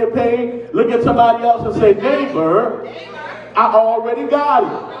are going to get paid. Look at somebody else and say, neighbor, I already got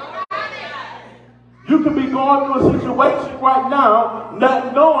it. You can be going through a situation right now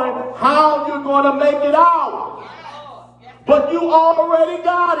not knowing how you're going to make it out. But you already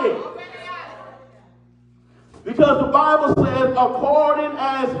got it. Because the Bible says, according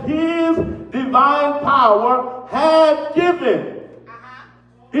as his divine power had given.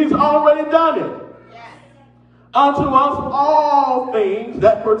 He's already done it. Unto us all things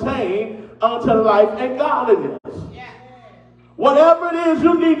that pertain unto life and godliness. Whatever it is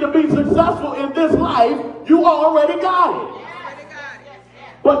you need to be successful in this life, you already got it.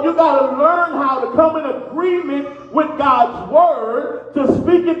 But you got to learn how to come in agreement with God's word to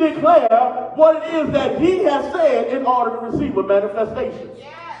speak and declare what it is that he has said in order to receive a manifestation.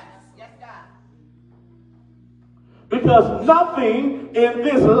 Because nothing in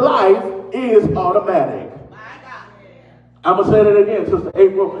this life is automatic. I'm going to say that again, Sister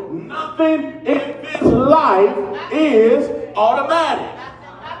April. Nothing in this life is automatic.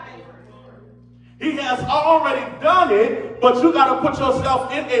 He has already done it, but you got to put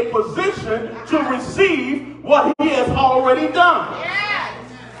yourself in a position to receive what he has already done.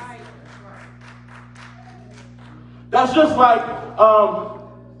 That's just like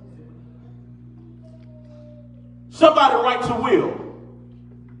somebody writes a will.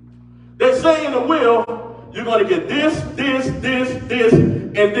 They say in the will, you're going to get this,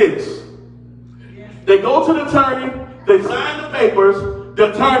 and this. They go to the attorney, they sign the papers,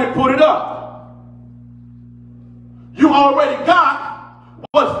 the attorney put it up. You already got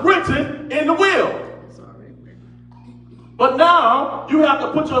what's written in the will. But now you have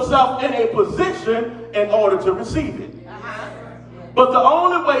to put yourself in a position in order to receive it. But the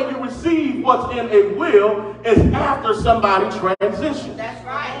only way you receive what's in a will is after somebody transitions. That's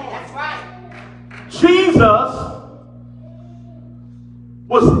right. That's right. Jesus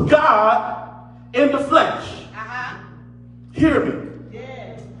was God in the flesh. Hear me.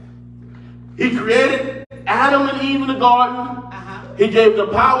 He created Adam and Eve in the garden. He gave them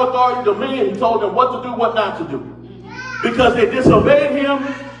power, authority, dominion. He told them what to do, what not to do. Because they disobeyed him,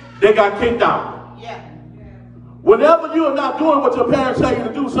 they got kicked out. Whenever you are not doing what your parents tell you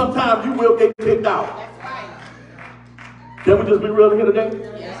to do, sometimes you will get kicked out. Can we just be real here today?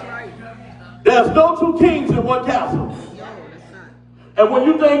 There's no two kings in one castle. And when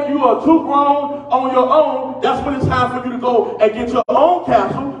you think you are too grown on your own, that's when it's time for you to go and get your own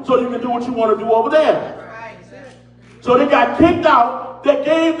castle so you can do what you want to do over there. So they got kicked out. They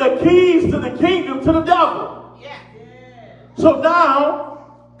gave the keys to the kingdom to the devil. So now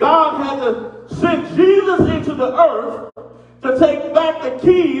God had to send Jesus into the earth to take back the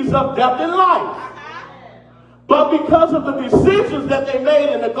keys of death and life. But because of the decisions that they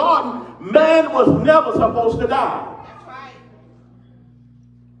made in the garden, man was never supposed to die.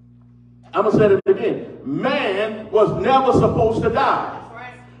 I'm going to say it again. Man was never supposed to die.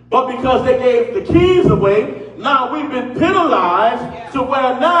 But because they gave the keys away, now we've been penalized to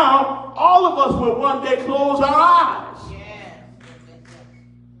where now all of us will one day close our eyes.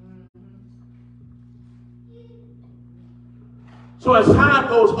 So as time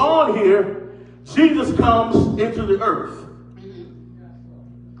goes on here, Jesus comes into the earth.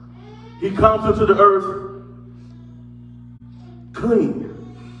 He comes into the earth clean.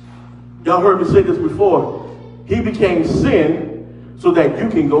 Y'all heard me say this before. He became sin so that you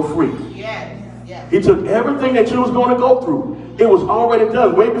can go free. He took everything that you was going to go through. It was already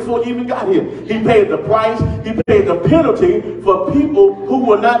done way before you even got here. He paid the price. He paid the penalty for people who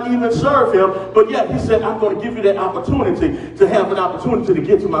will not even serve him. But yet he said, I'm going to give you that opportunity to have an opportunity to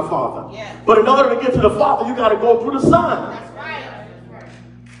get to my Father. But in order to get to the Father, you got to go through the Son.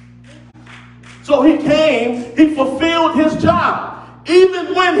 So he came, he fulfilled his job,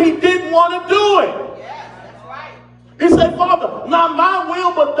 even when he didn't want to do it. He said, Father, not my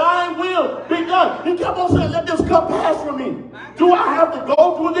will, but thine will be done. He kept on saying, let this cup pass from me. Do I have to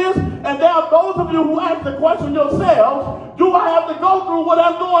go through this? And there are those of you who ask the question yourselves, do I have to go through what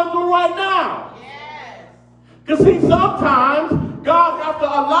I'm going through right now? Because see, sometimes God has to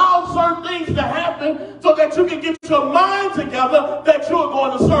allow certain things to happen so that you can get your mind together that you are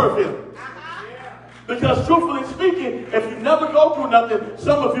going to serve him. Because truthfully speaking, if you never go through nothing,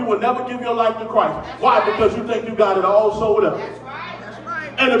 some of you will never give your life to Christ. Why? Because you think you got it all sold up.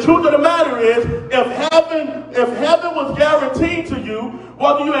 And the truth of the matter is, if heaven was guaranteed to you,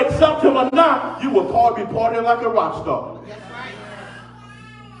 whether you accept him or not, you will probably be partying like a rock star.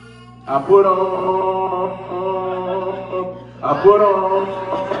 I put on,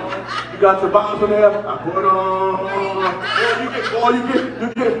 you got your Bible there? I put on,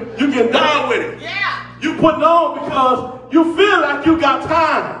 you get down with it. Yeah. You putting on because you feel like you got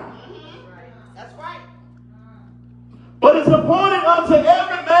time. That's right. But it's appointed unto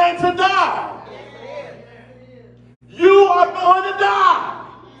every man to die. You are going to die.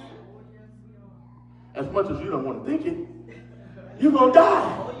 As much as you don't want to think it, you're going to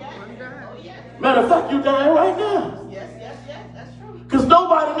die. Matter of fact, you're dying right now. Yes, that's true. Because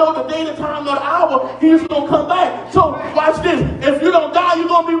nobody knows the day, the time, or the hour he's going to come back. So watch this. If you don't die, you're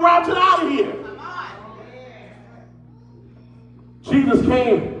going to be raptured out of here. Jesus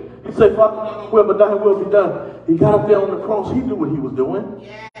came. He said, Father, not my will, but thy will be done. He got up there on the cross. He knew what he was doing.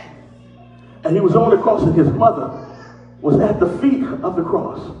 And he was on the cross, and his mother was at the feet of the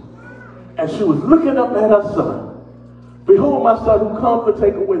cross. And she was looking up at her son. Behold, my son who comes to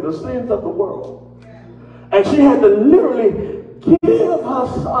take away the sins of the world. And she had to literally give her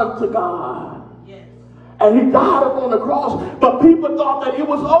son to God. And he died upon the cross. But people thought that it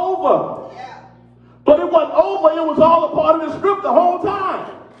was over. But it wasn't over. It was all a part of the script the whole time.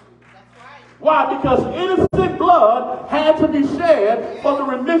 Why? Because innocent blood had to be shed for the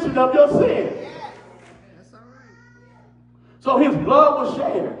remission of your sin. So his blood was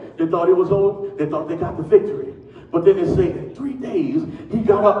shed. They thought it was over. They thought they got the victory. But then it said in 3 days, he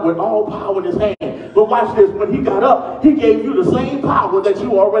got up with all power in his hand. But watch this. When he got up, he gave you the same power that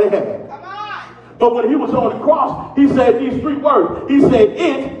you already had. But when he was on the cross, he said these 3 words. He said,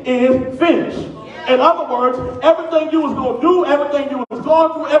 it is finished. In other words, everything you was going to do, everything you was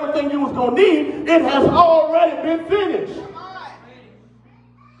going through, everything you was going to need, it has already been finished.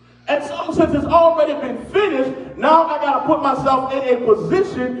 And so since it's already been finished, now I got to put myself in a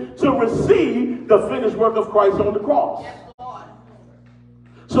position to receive the finished work of Christ on the cross.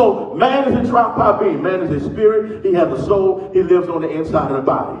 So man is a tripartite being. Man is a spirit. He has a soul. He lives on the inside of the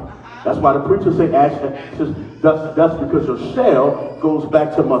body. That's why the preachers say ashes, that's because your shell goes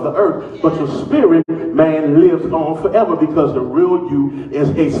back to Mother Earth. But your spirit, man, lives on forever because the real you is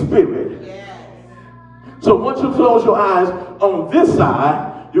a spirit. So once you close your eyes on this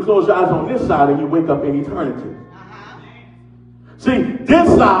side, you close your eyes on this side and you wake up in eternity. See, this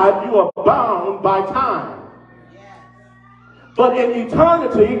side you are bound by time. But in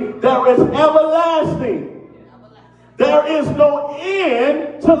eternity, there is everlasting. There is no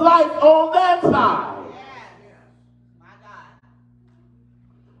end to life on that side.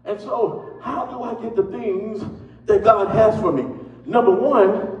 And so, how do I get the things that God has for me? Number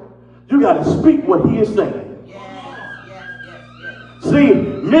one, you got to speak what he is saying. See,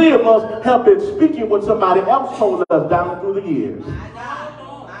 many of us have been speaking what somebody else told us down through the years.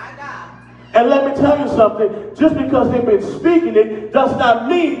 And let me tell you something, just because they've been speaking it does not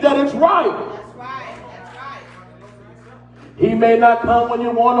mean that it's right. He may not come when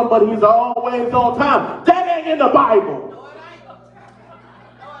you want him, but he's always on time. That ain't in the Bible.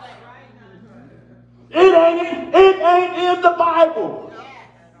 It ain't in the Bible.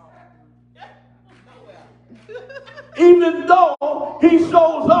 Even though he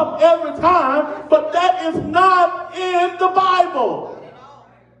shows up every time, but that is not in the Bible.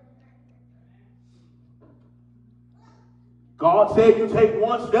 God said you take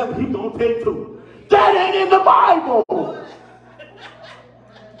 1 step, he's going to take 2. That ain't in the Bible.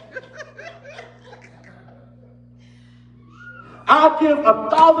 I'll give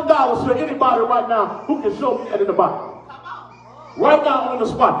 $1,000 to anybody right now who can show me that in the Bible. Right now on the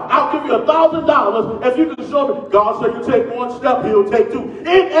spot. I'll give you $1,000 if you can show me. God said you take 1 step, he'll take 2.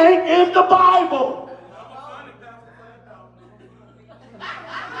 It ain't in the Bible.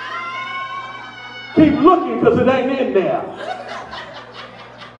 Keep looking because it ain't in there.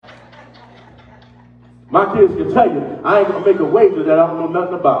 My kids can tell you, I ain't going to make a wager that I don't know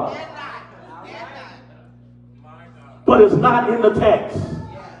nothing about. But it's not in the text.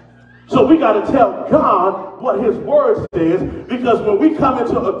 So we got to tell God what his word says, because when we come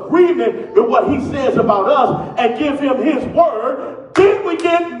into agreement with what he says about us and give him his word, then we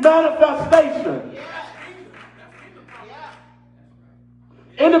get manifestation.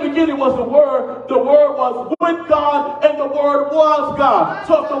 In the beginning was the word was with God, and the word was God.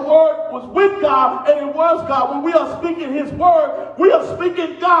 So if the word was with God and it was God, when we are speaking his word, we are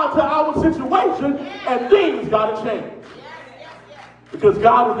speaking God to our situation, and things got to change. Because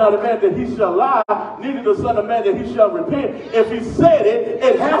God is not a man that he shall lie, neither the son of man that he shall repent. If he said it,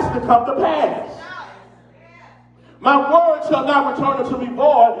 it has to come to pass. My word shall not return unto me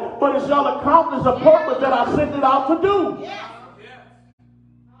void, but it shall accomplish the purpose that I sent it out to do.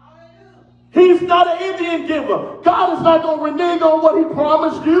 He's not an Indian giver. God is not going to renege on what he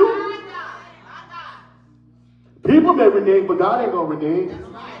promised you. People may renege, but God ain't going to renege.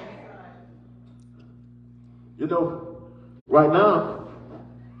 You know, right now,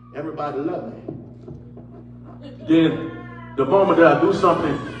 everybody loves me. Then, the moment that I do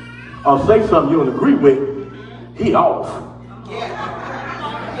something or say something you don't agree with, he off.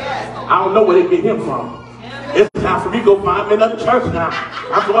 I don't know where they get him from. It's time for me to go find me another church now.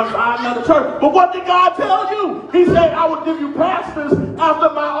 I'm going to find another church. But what did God tell you? He said, I will give you pastors after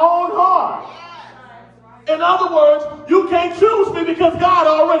my own heart. In other words, you can't choose me because God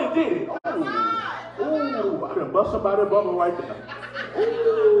already did it. Ooh, I done bust somebody's bubble right there.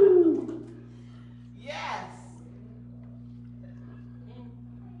 Ooh. Yes.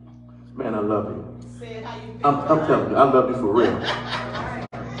 Man, I love you. Say it how you feel. I'm telling you, I love you for real.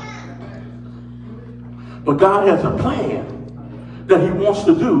 But God has a plan that he wants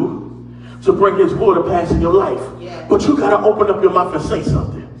to do to bring his will to pass in your life. Yeah. But you got to open up your mouth and say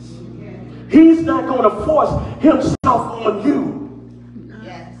something. Yeah. He's not going to force himself on you.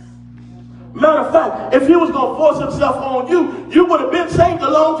 Yes. Matter of fact, if he was going to force himself on you, you would have been saved a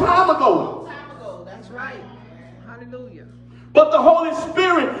long time ago. That's right. Hallelujah. But the Holy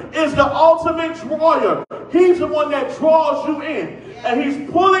Spirit is the ultimate drawer. He's the one that draws you in. And he's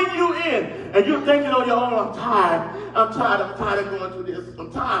pulling you in. And you're thinking on your own, I'm tired of going through this.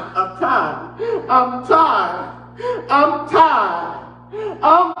 I'm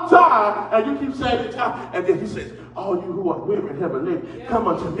tired. And you keep saying it's time. And then he says, all you who are weary and heavy laden, come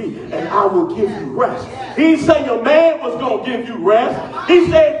unto me and I will give you rest. He didn't say your man was going to give you rest. He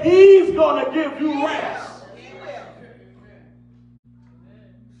said he's going to give you rest.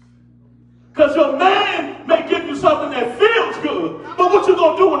 Because your man may give you something that feels good, but what you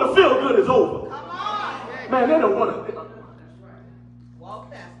going to do when the feel good is over? Come on. Man, they don't want to.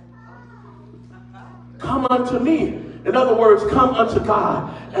 Come unto me. In other words, come unto God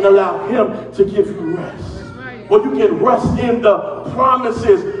and allow him to give you rest. Where you can rest in the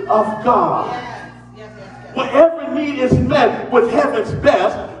promises of God. Where every need is met with heaven's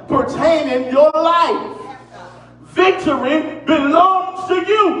best pertaining your life. Victory belongs to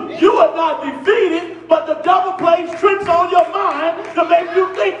you. You are not defeated, but the devil plays tricks on your mind to make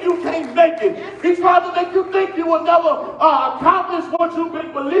you think you can't make it. He tries to make you think you will never accomplish what you've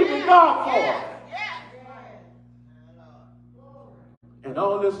been believing God for. And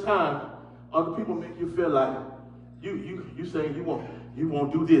all this time, other people make you feel like you saying you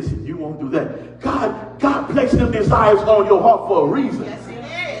won't do this, you won't do that. God placed them desires on your heart for a reason. Yes, he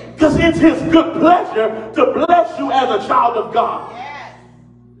did. Because it's his good pleasure to bless you as a child of God. Yes.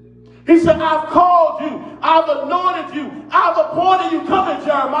 He said, I've called you, I've anointed you, I've appointed you. Come in,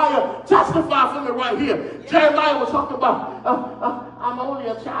 Jeremiah, testify for me right here. Yes. Jeremiah was talking about, I'm only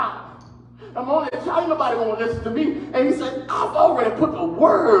a child. I'm only a child. Nobody won't listen to me. And he said, I've already put the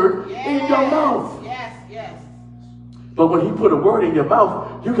word in your mouth. Yes, yes. But when he put a word in your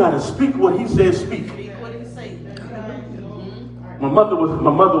mouth, you got to speak what he says speak. Speak what he says. My mother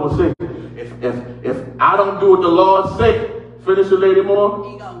would say, if I don't do what the Lord say, finish it, Lady Moore.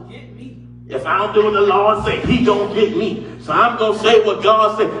 He gonna get me. If I don't do what the Lord say, he gonna get me. So I'm gonna say what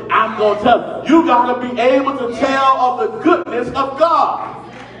God said. I'm gonna tell. You gotta be able to tell of the goodness of God.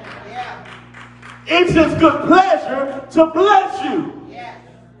 It's his good pleasure to bless you. Yes.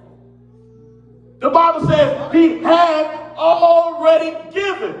 The Bible says he had already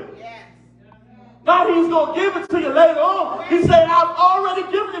given. Yes. Now he's going to give it to you later on. He said, I've already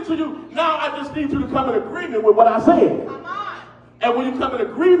given it to you. Now I just need you to come in agreement with what I said. Come on. And when you come in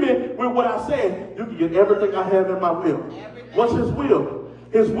agreement with what I said, you can get everything I have in my will. Everything. What's his will?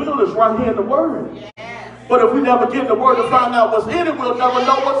 His will is right here in the word. Yes. But if we never get in the word to find out what's in it, we'll never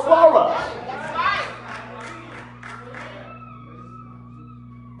know what's for us.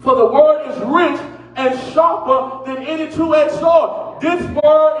 For the word is rich and sharper than any two-edged sword. This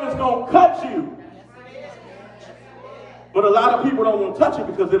word is going to cut you. But a lot of people don't want to touch it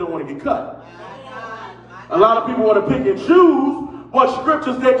because they don't want to get cut. A lot of people want to pick and choose what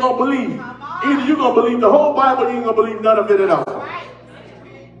scriptures they're going to believe. Either you're going to believe the whole Bible, or you ain't going to believe none of it at all. That's right.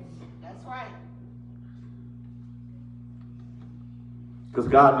 That's right. Because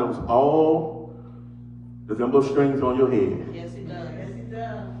God knows all the number of strings on your head. Yes, he does. Yes, he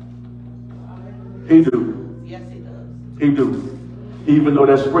does. He do. Yes, he does. He do. Even though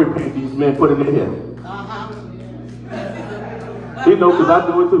that spray paint these men put in their hair. Uh-huh. He knows because I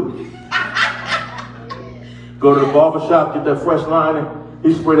do it too. Go to the barber shop, get that fresh line, and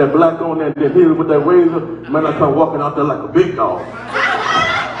he spray that black on there, and then hit it with that razor. Man, I come walking out there like a big dog.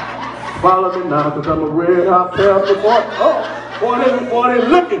 Follow me now, because I'm a red hot pastor. Boy, they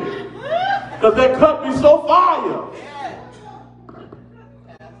looking. Because that cut me so fire.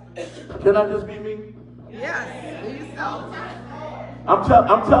 Can I just be me? Yes, please so. I'm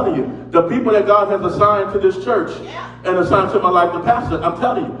telling you, the people that God has assigned to this church and assigned to my life, the pastor, I'm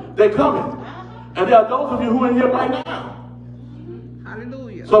telling you, they're coming. And there are those of you who are in here right now.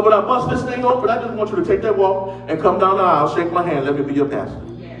 Hallelujah. So when I bust this thing open, I just want you to take that walk and come down the aisle, shake my hand, let me be your pastor.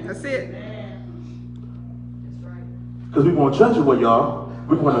 That's it. Because we won't judge you where you are.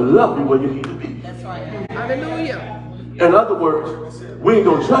 We want to love you where you need to be. That's right. Hallelujah. In other words, we ain't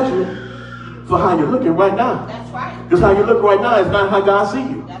going to judge you for how you're looking right now. That's right. Because how you look right now is not how God sees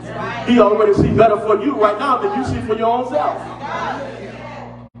you. That's right. He already sees better for you right now than you see for your own self.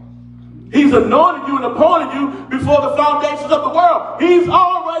 He's anointed you and appointed you before the foundations of the world. He's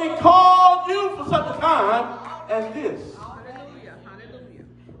already called you for such a time as this. Hallelujah. Hallelujah.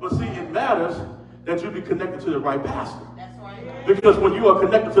 But see, it matters that you be connected to the right pastor. That's right. Because when you are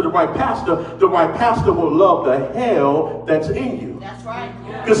connected to the right pastor will love the hell that's in you. That's right.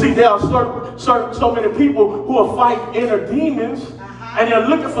 Because see, there are so many people who are fighting inner demons, and they're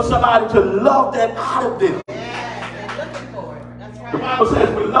looking for somebody to love that out of them. The Bible says,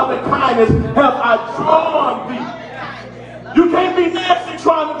 with loving kindness have I drawn thee. You can't be nasty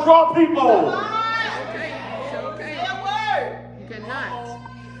trying to draw people. You cannot.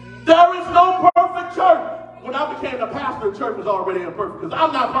 There is no perfect church. When I became a pastor, the church was already imperfect because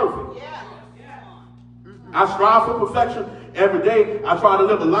I'm not perfect. I strive for perfection every day. I try to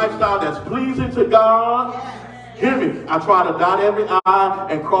live a lifestyle that's pleasing to God. Hear me. I try to dot every I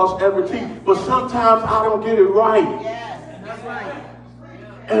and cross every T. But sometimes I don't get it right.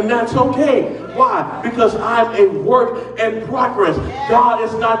 And that's okay. Why? Because I'm a work in progress. God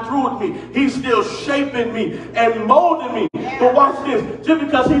is not through with me. He's still shaping me and molding me. But watch this. Just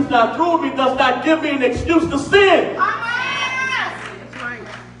because he's not through with me does not give me an excuse to sin.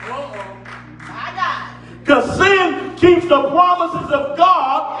 Because sin keeps the promises of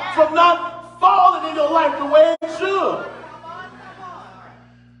God from not falling in your life the way it should.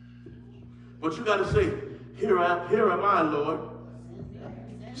 But you got to say, here am I, Lord.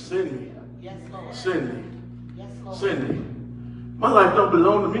 Send me. Send me. Send me. My life don't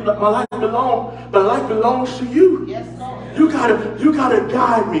belong to me. My life belongs to you. You gotta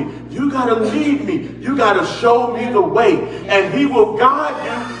guide me. You gotta lead me. You gotta show me the way. And he will guide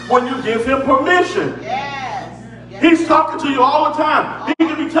you when you give him permission. He's talking to you all the time. He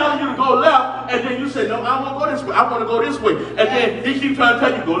can be telling you to go left, and then you say, no, I won't go this way. I want to go this way. And then he keeps trying to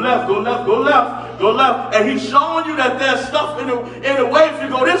tell you, go left, go left, go left, go left. And he's showing you that there's stuff in the way if you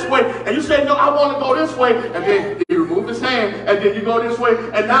go this way. And you say, no, I want to go this way. And then he removes his hand, and then you go this way.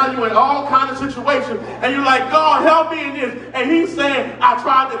 And now you're in all kinds of situations. And you're like, God, help me in this. And he's saying, I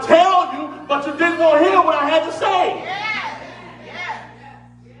tried to tell you, but you didn't want to hear what I had to say.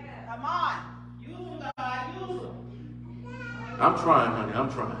 Come on. I'm trying, honey.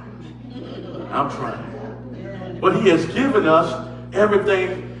 I'm trying. But he has given us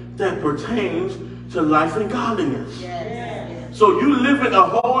everything that pertains to life and godliness. So you live in a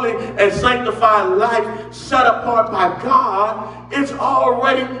holy and sanctified life set apart by God. It's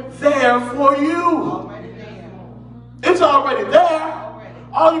already there for you. It's already there.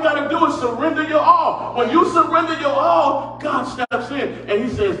 All you got to do is surrender your all. When you surrender your all, God steps in and he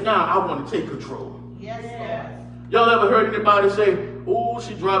says, now I want to take control. Y'all ever heard anybody say, oh,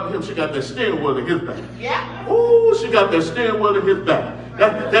 she driving him, she got that steering wheel in his back. Oh, she got that steering wheel in his back.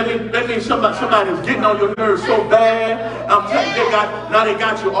 That means somebody's getting on your nerves so bad. I'm telling you, they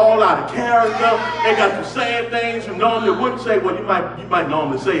got you all out of character. They got you saying things you normally wouldn't say. Well, you might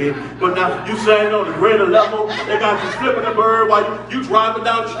normally say it, but now you saying it on a greater level. They got you flipping the bird while you driving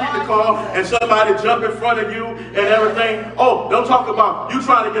down the street in the car and somebody jump in front of you and everything. Oh, don't talk about you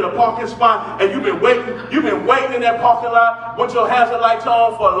trying to get a parking spot and you've been waiting in that parking lot with your hazard lights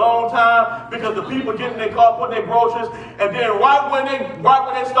on for a long time because the people get in their car, putting their groceries, and then right when they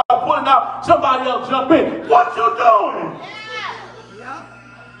start pulling find out, somebody else jump in. What you doing?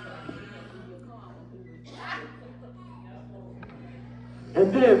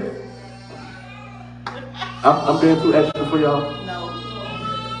 And then, I'm being too extra for y'all. No.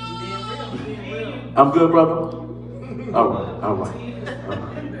 I'm good, brother? All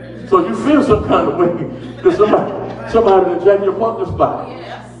right. So you feel some kind of way because somebody done jacked your parking spot.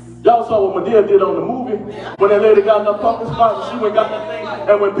 Y'all saw what Medea did on the movie when that lady got in her parking spot and she went got that thing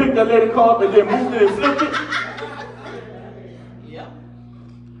and when picked that lady car up and then moved it and flipped it.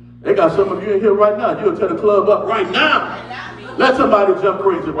 They got some of you in here right now. You'll tear the club up right now. Let somebody jump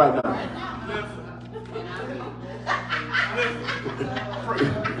crazy right now.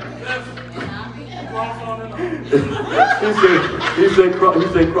 He said,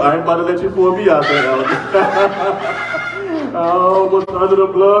 I ain't about to let you fool me out there, Elder. Oh, what's under the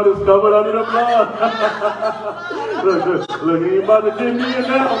blood is covered under the blood. look, he ain't about to get me in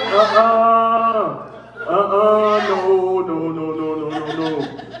there.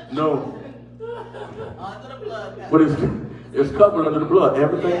 No. But it's covered under the blood.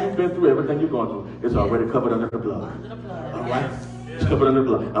 Everything you've been through, everything you're going through, it's already covered under the blood. All right? It's covered under the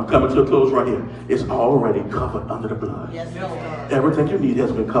blood. I'm coming to a close right here. It's already covered under the blood. Yes, Lord. Everything you need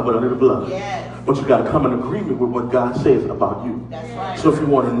has been covered under the blood. Yes. But you got to come in agreement with what God says about you. That's right. So if you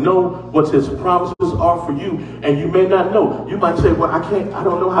want to know what his promises are for you, and you may not know, you might say, well, I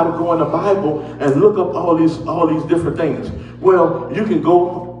don't know how to go in the Bible and look up all these different things. Well, you can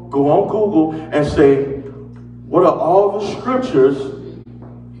go on Google and say, what are all the scriptures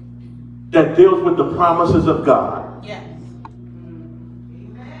that deals with the promises of God? Yes.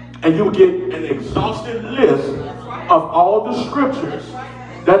 And you get an exhaustive list of all the scriptures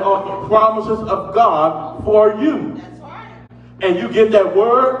that are the promises of God for you. And you get that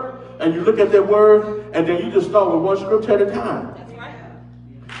word, and you look at that word, and then you just start with one scripture at a time.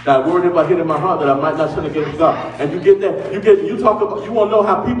 That word if I hit in my heart that I might not sin against God. And you get that, you talk about, you want to know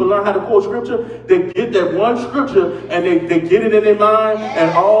how people learn how to quote scripture? They get that one scripture and they get it in their mind, and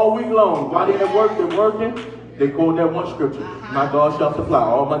all week long, while they're at work, they're working, they quote that one scripture. My God shall supply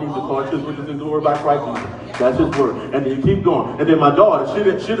all my needs according to his riches and glory by Christ Jesus. That's his word. And then you keep going. And then my daughter, she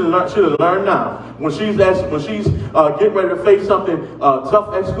done learned now. When she's getting ready to face something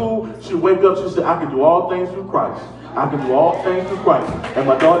tough at school, she wake up, she said, I can do all things through Christ. I can do all things through Christ. And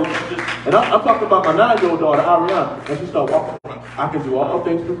my daughter, I'm talking about my 9-year-old daughter, Ariana, and she started walking around. I can do all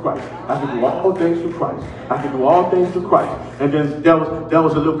things through Christ. I can do all things through Christ. I can do all things through Christ. And then there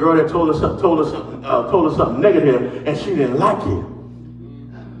was a little girl that told her something negative, and she didn't like it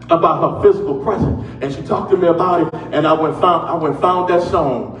about her physical presence. And she talked to me about it, and I went found that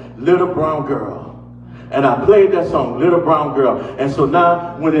song, Little Brown Girl. And I played that song, Little Brown Girl. And so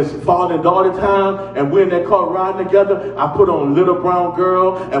now, when it's father and daughter time, and we're in that car riding together, I put on Little Brown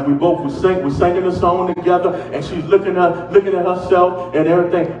Girl, and we singing the song together, and she's looking at herself and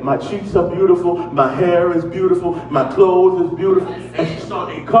everything. My cheeks are beautiful, my hair is beautiful, my clothes is beautiful. And she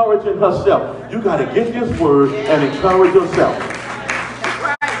started encouraging herself. You got to get this word and encourage yourself.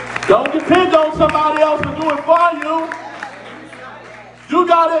 Don't depend on somebody else to do it for you. You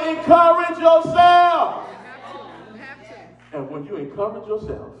got to encourage yourself. And when you encourage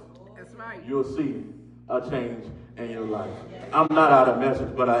yourself, you'll see a change in your life. I'm not out of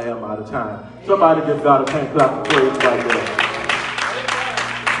message, but I am out of time. Somebody give God a hand clap of praise right there.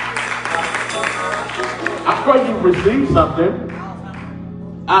 I pray you receive something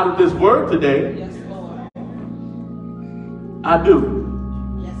out of this word today. Yes, Lord. I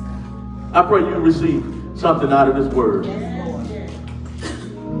do. Yes, God. I pray you receive something out of this word. Yes,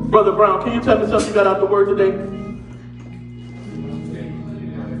 Lord. Brother Brown, can you tell me something you got out of the word today?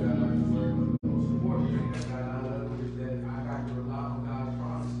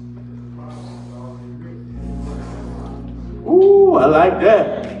 Ooh, I like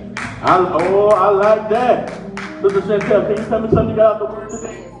that. I like that. Sister Chantel, can you tell me something you got out of the word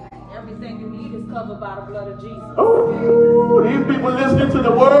today? Everything you need is covered by the blood of Jesus. Oh, these people listening to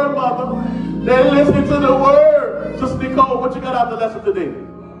the word, mother. They're listening to the word. Sister Nicole, what you got out of the lesson today?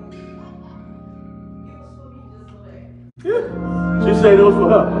 Yeah. She said it was for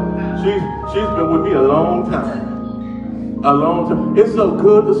her. She's been with me a long time. A long time. It's so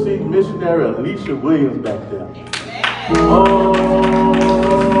good to see missionary Alicia Williams back there. Oh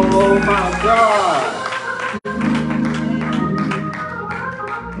my God.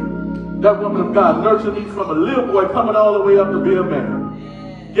 That woman of God nurtured me from a little boy coming all the way up to be a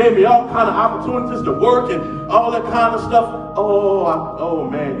man. Gave me all kind of opportunities to work and all that kind of stuff. Oh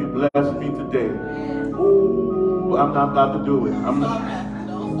man, you blessed me today. Ooh, I'm not about to do it.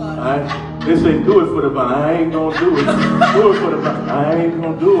 They say, do it for the vine. I ain't gonna do it. Do it for the vine. I ain't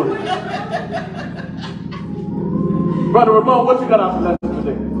gonna do it. Brother Ramon, what you got out the lesson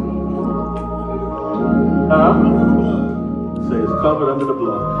today? Say it's covered under the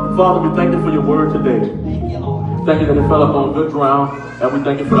blood. Father, we thank you for your word today. Thank you that it fell upon good ground, and we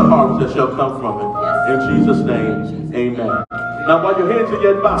thank you for the harvest that shall come from it. In Jesus' name, amen. Now, while your heads are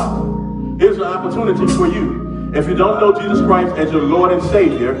yet bowed, here's an opportunity for you. If you don't know Jesus Christ as your Lord and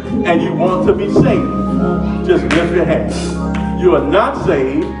Savior, and you want to be saved, just lift your hand. You are not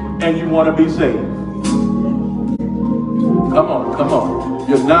saved, and you want to be saved. Come on, come on.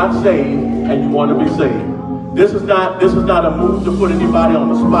 You're not saved, and you want to be saved. This is not a move to put anybody on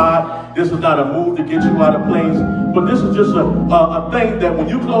the spot. This is not a move to get you out of place. But this is just a thing that when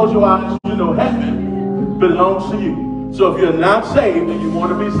you close your eyes, you know heaven belongs to you. So if you're not saved and you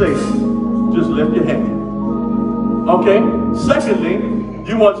want to be saved, just lift your hand. Okay? Secondly,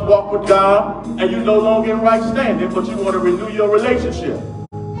 you once walked with God and you're no longer in right standing, but you want to renew your relationship.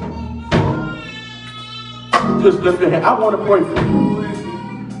 Just lift your hand. I want to pray for you.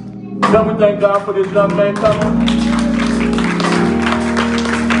 Can we thank God for this young man coming?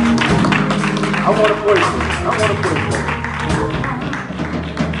 I want to pray for you. I want to pray for you.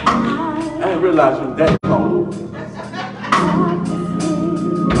 I didn't realize you were that called.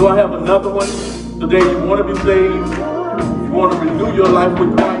 Do I have another one? Today you want to be saved, you want to renew your life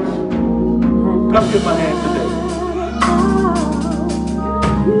with Christ, come get my hand today.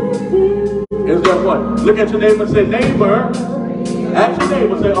 Is that one? Look at your neighbor and say, neighbor. Ask your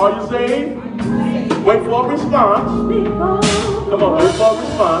neighbor, say, are you saved? Wait for a response. Come on, wait for a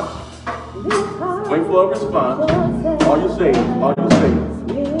response. Wait for a response. Are you saved? Are you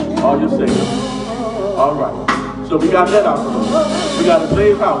saved? Are you saved? All right. So we got that out. We got a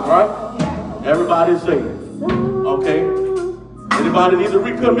saved house, right? Everybody's saved. Okay? Anybody need to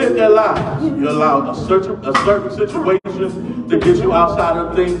recommit their lives? You allow a certain situation to get you outside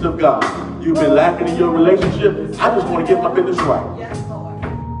of things of God. You've been lacking in your relationship. I just want to get my business right.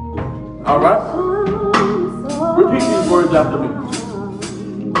 All right? Repeat these words after me.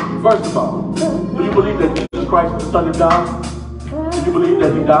 First of all, do you believe that Jesus Christ is the Son of God? Do you believe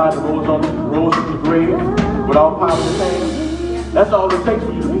that He died and rose from the grave with all power in His hands? That's all it takes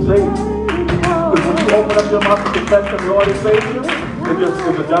for you to be saved. Because when you open up your mouth to confess Him, Lord and Savior,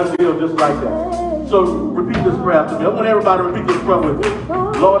 it's a done deal just like that. So repeat this prayer after me. I want everybody to repeat this prayer with me.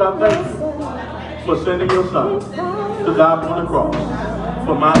 Lord, I thank you for sending your Son to die on the cross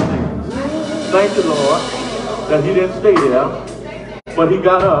for my sins. Thank you, Lord, that He didn't stay there, but He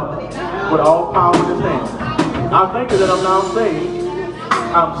got up with all power in His hands. I thank you that I'm now saved.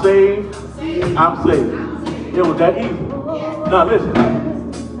 I'm saved. I'm saved. It was that easy. Now listen,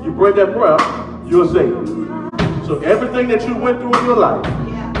 you pray that prayer, you're saved. So everything that you went through in your life,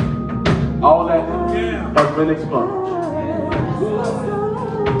 all that has been expunged.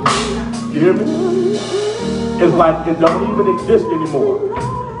 You hear me? It's like it don't even exist anymore.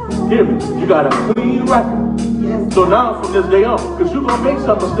 Hear me? You got a clean record. So now from this day on, because you're going to make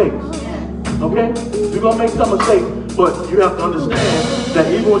some mistakes. Okay? You're going to make some mistakes, but you have to understand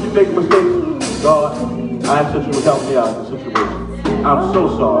that even when you make mistakes, God, I ask that you would help me out in this situation. I'm so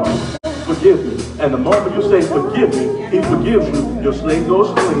sorry. Forgive me. And the moment you say forgive me, He forgives you. Your slate goes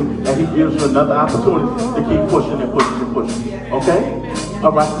clean, and He gives you another opportunity to keep pushing and pushing and pushing. Okay?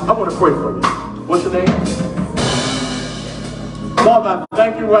 All right. I want to pray for you. What's your name? Father, I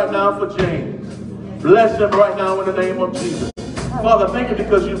thank you right now for James. Bless him right now in the name of Jesus. Father, thank you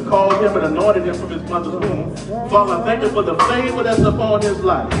because you've called him and anointed him from his mother's womb. Father, thank you for the favor that's upon his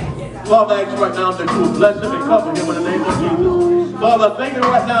life. Father, I ask right now that you will bless him and cover him in the name of Jesus. Father, thank you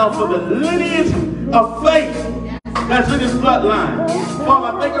right now for the lineage of faith that's in his bloodline.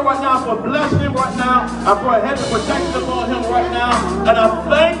 Father, I thank you right now for blessing him right now. I pray a hedge of protection upon him right now. And I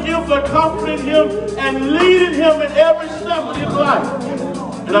thank you for comforting him and leading him in every step of his life.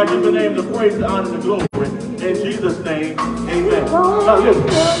 And I give your name the praise, the honor, and the glory. In Jesus' name, amen. Now listen,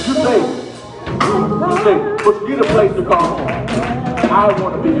 you say, but you need a place to call home. I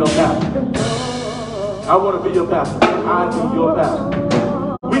want to be your pastor. I want to be your pastor. I be your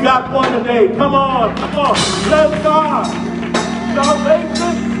pastor. We got one today. Come on, come on. Bless God.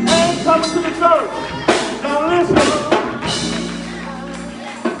 Salvation ain't coming to the church. Now listen.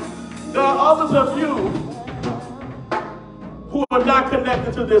 There are others of you who are not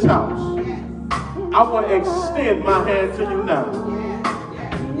connected to this house. I want to extend my hand to you now.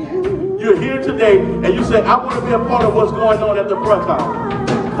 You're here today and you say, I want to be a part of what's going on at the prayer tower.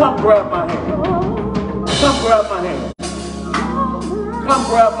 Come grab my hand. Come grab my hand. Come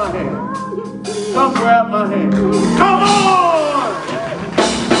grab my hand. Come grab my hand. Come on!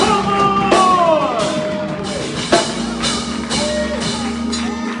 Come on!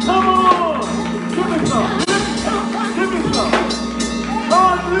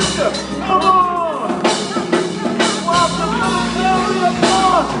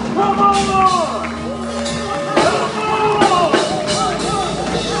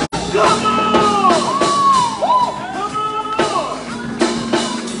 Come on! Come on!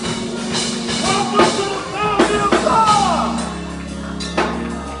 Welcome to the family of God!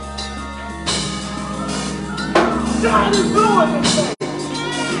 God is doing this thing!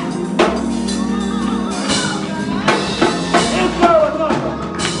 Is there another?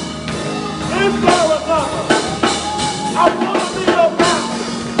 Is there another? I want to be your pastor.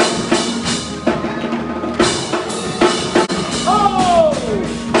 Oh!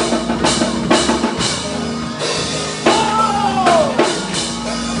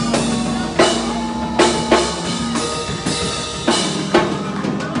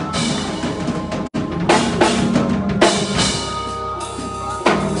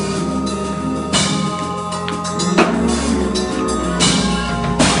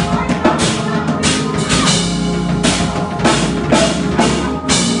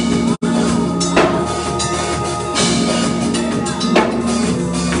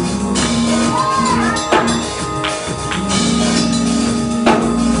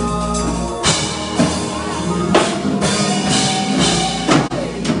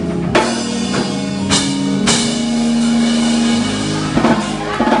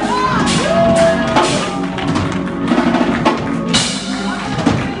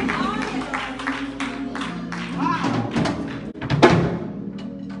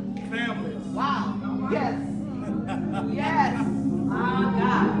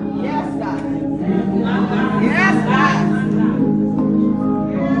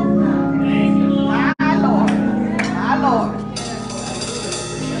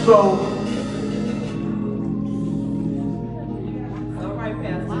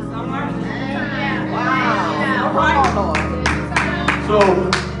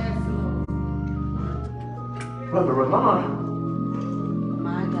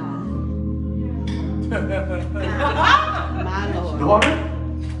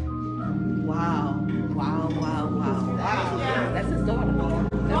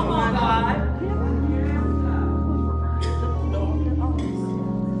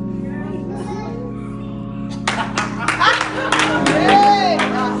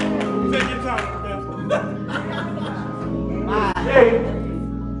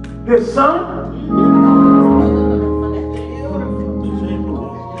 His son?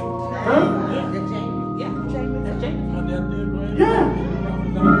 Huh? Yeah.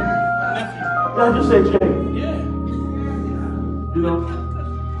 I just said Jay. Yeah. You know,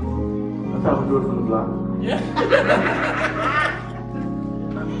 that's how we do it from the block. Yeah.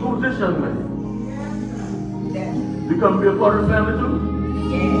 Who's this young man? You come be a part of the family too?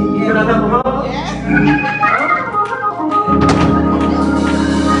 Yeah. Can I have a hug? Yeah.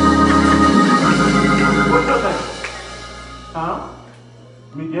 What's your name? Huh?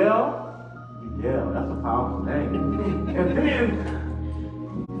 Miguel? Miguel, that's a powerful name. And then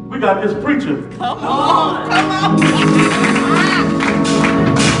we got this preacher. Come on, come on.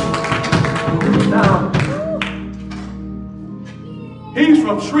 Now, he's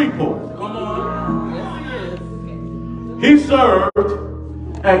from Shreveport. Come on. He served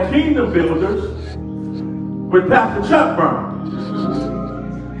at Kingdom Builders with Pastor Chuck Burton.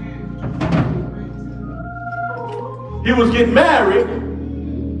 He was getting married.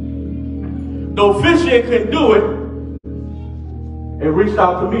 The officiant couldn't do it. And reached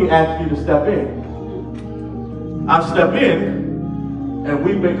out to me, asked me to step in. I stepped in, and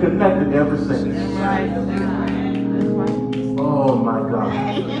we've been connected ever since. Oh my God.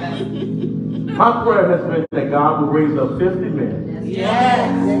 My prayer has been that God will raise up 50 men. Yes.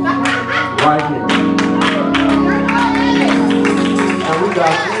 Right here. And we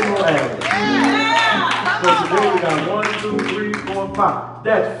got 3 more added. So today we got 1, 2, 3, 4, 5.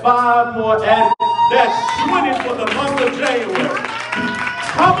 That's 5 more added. That's 20 for the month of January.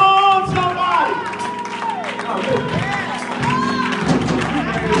 Come on, somebody!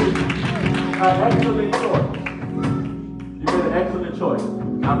 An excellent choice. You made an excellent choice.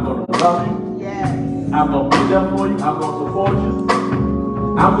 I'm going to love you. Yes. I'm going to be there for you. I'm going to support you.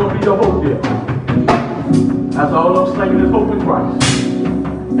 I'm going to be your hope there. That's all I'm saying is hope in Christ.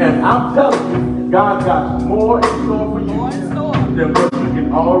 And I'm telling you, God got more in store for you than what you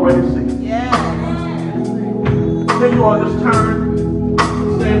can already see. Yeah. Then you all just turn,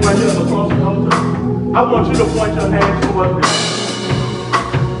 stand right here across the altar. I want you to point your hands towards them.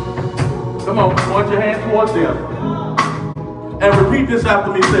 Come on, point your hands towards them. And repeat this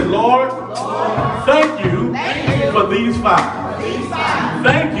after me. Say, Lord, thank you for these 5.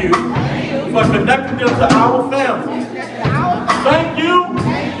 Thank you for connecting them to our family. Thank you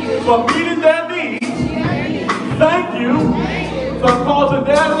for meeting their needs. Thank you for causing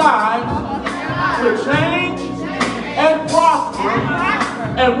their lives to change and prosper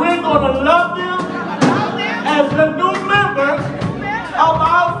And we're going to love them as a new member of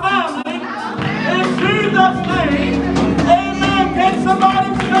our family. In Jesus' name, amen. Can somebody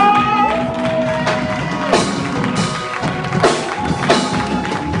shout?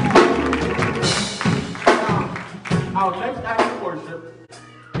 Our next act of worship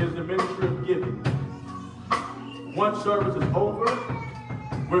is the ministry of giving. Once service is over,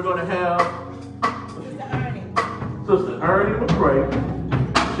 we're going to have Sister Ernie McCray.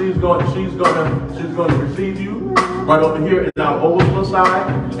 She's going to receive you right over here in our overflow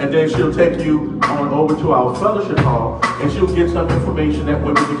side, and then she'll take you on over to our fellowship hall, and she'll get some information that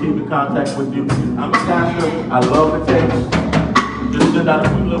way we can keep in contact with you. I'm a pastor. I love the text. Just send out a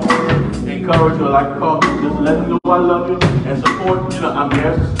quick little word, encourage you, like call you, just let them know I love you and support. You know, I'm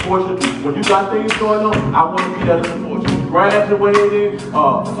there to support you. When you got things going on, I want to be there to support you. Graduating, you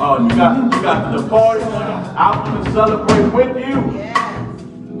got the party going on. I want to celebrate with you.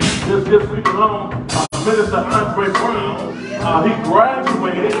 Just this week alone, Minister Andre Brown, he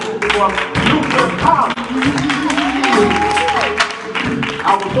graduated from Newton College. I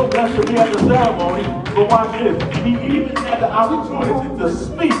was so blessed to be at the ceremony, but watch this. He even had the opportunity to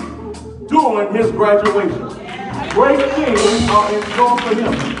speak during his graduation. Great things are in store for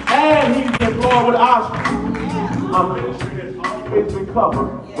him. And he's employed with Oscar. A ministry that's always been covered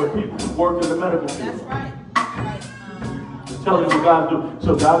with people who work in the medical field. Tell you what God do.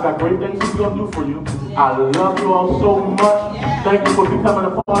 So God got great things He's going to do for you. I love you all so much. Thank you for becoming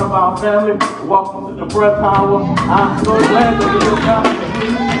a part of our family. Welcome to the Bread Tower. I'm so glad that you're coming.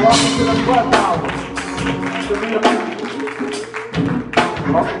 Welcome to the Bread Tower.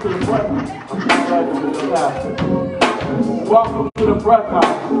 Welcome to the Bread Tower. I'm so glad to be your pastor. Welcome to the Bread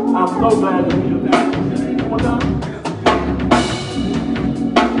Tower. I'm so glad to be your pastor. One time.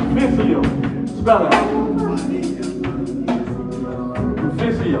 Physio. Spell it.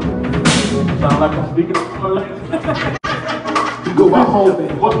 Sound like I'm speaking of a language. You go by homie.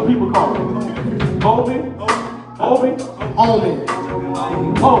 What do people call it? Homie? Homie? Homie.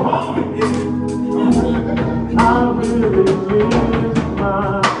 Oh, homie. I really miss my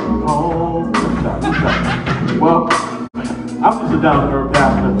home. Well, I'm just a down-to-earth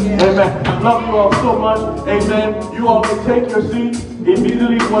pastor. Amen. I love you all so much. Amen. You all can take your seats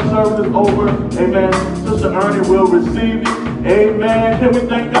immediately when service is over. Amen. Sister Ernie will receive you. Amen. Can we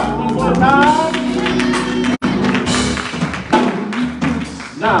thank God one more time?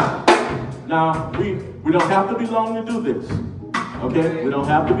 Now, we don't have to be long to do this. Okay? We don't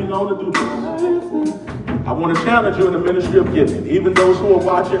have to be long to do this. I want to challenge you in the ministry of giving, even those who are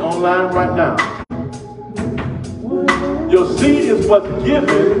watching online right now. Your seed is what's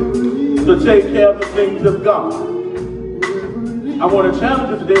given to take care of the things of God. I want to challenge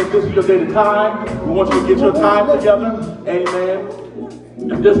you today, if this is your day to tithe, we want you to get your tithe together. Amen.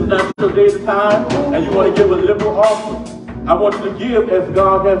 If this is not your day to tithe and you want to give a liberal offering, I want you to give as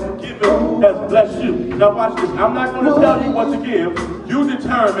God has given, has blessed you. Now watch this. I'm not going to tell you what to give. You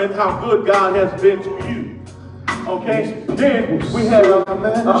determine how good God has been to you. Okay? Then we have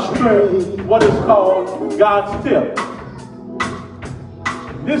what is called God's tip.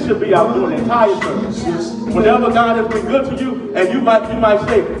 This should be our doing the entire service. Whenever God has been good to you, and you might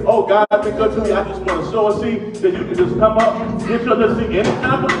say, oh, God has been good to me, I just want to sow a seed, then you can just come up, get your little seed,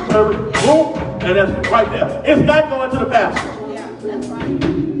 anytime of the service, boom, and that's right there. It's not going to the pastor. Yeah, that's right.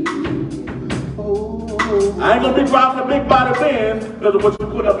 I ain't going to be dropping a big body Benz because of what you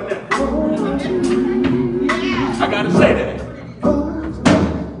put up in there. I got to say that.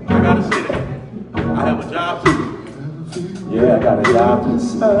 I got to say that. I have a job too. Yeah, I got a job too.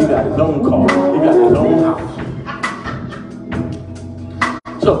 He got his own car. He got his own house.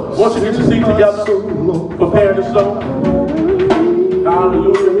 So, once you get your seat together, prepare to sow.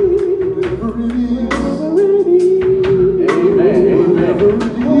 Hallelujah. Amen. Amen.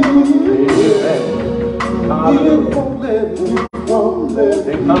 Amen. Hallelujah.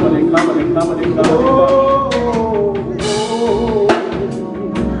 They coming.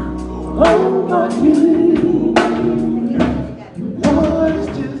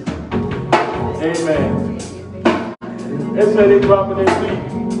 Amen. They say they dropping their seed.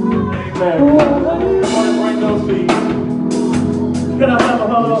 Amen. I want to bring those seeds. Can I have a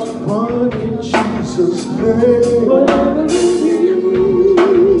hug? In Jesus' name. Whatever it is.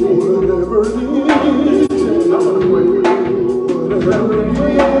 I'm going to pray for you. Whatever it is.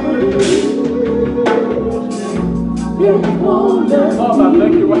 Lord, I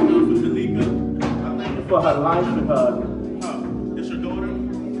thank you right now for Jalika. I thank you for her life and her. It's your daughter?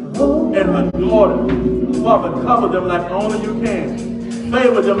 And her daughter. Father, cover them like only you can.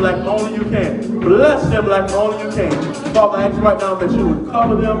 Favor them like only you can. Bless them like only you can. Father, I ask right now that you would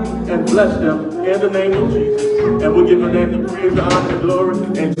cover them and bless them in the name of Jesus. And we'll give your name the praise, the honor, and glory.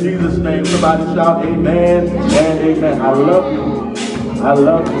 In Jesus' name, somebody shout amen and amen. I love you. I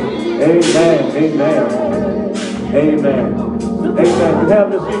love you. Amen. Amen. Amen. Amen. You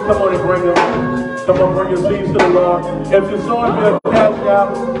have your seed. Come on and bring them. Come on, bring your seeds to the Lord. If you're sowing your cash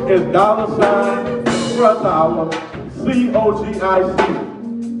out, it's $Prayer Tower, COGIC.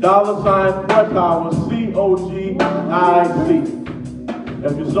 $Prayer Tower, COGIC.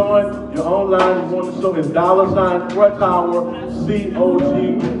 If you're sowing your online, you want to sow, it's $Prayer Tower,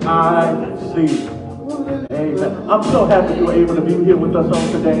 COGIC. Amen. I'm so happy you were able to be here with us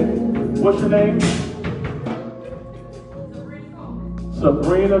on today. What's your name?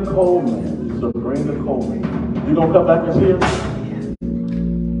 Sabrina Coleman. Sabrina Coleman. You gonna come back and see us?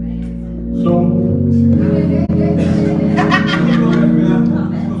 Soon?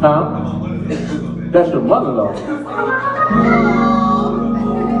 Huh? That's your mother-in-law.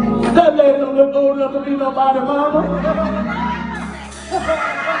 That lady don't look old enough to be nobody's mama.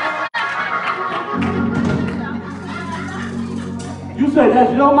 You say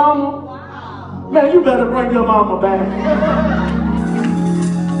that's your mama? Man, you better bring your mama back.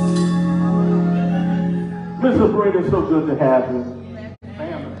 Miss Sabrina, it's so good to have you.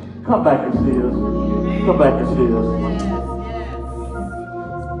 Come back and see us. Come back and see us.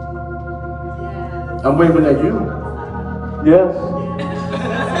 I'm waving at you. Yes.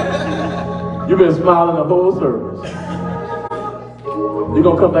 You've been smiling the whole service. You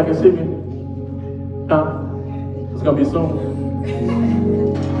gonna come back and see me? Huh? It's gonna be soon.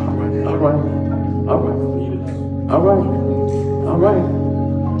 All right. All right. All right. All right.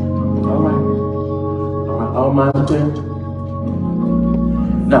 All right. All minds clear?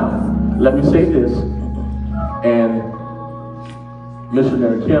 Now, let me say this, and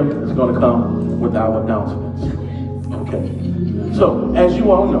Missionary Kim is going to come with our announcements. Okay. So, as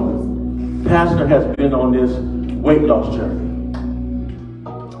you all know, Pastor has been on this weight loss journey,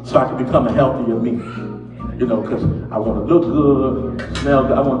 so I can become a healthier me. You know, because I want to look good, smell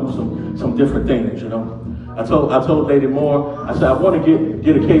good. I want to do some different things. You know. I told Lady Moore, I said, I want to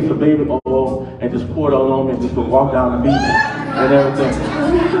get a case of baby oil and just pour it all on me and just go walk down the beach and everything.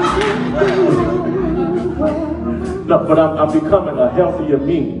 No, but I'm becoming a healthier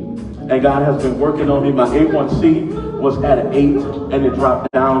me. And God has been working on me. My A1C was at an 8 and it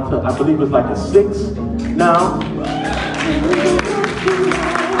dropped down to, I believe it's like a 6 now.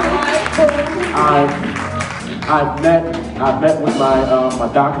 I've met with my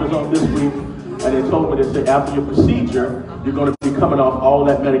doctors on this week. And they told me, they said, after your procedure, you're going to be coming off all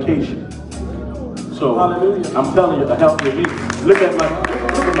that medication. So, hallelujah. I'm telling you, a healthier me. Look at my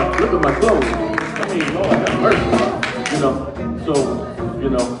clothes. I mean, Lord have mercy. You know, so, you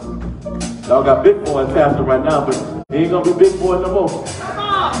know, y'all got big boys pastor right now, but he ain't going to be big boy no more.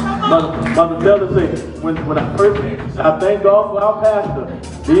 Mother Taylor said, when I first, I thank God for our pastor.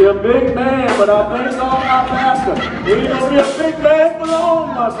 Be a big man, but I thank God for our pastor. He ain't going to be a big man for long,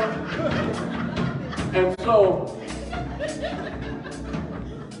 mother. And so,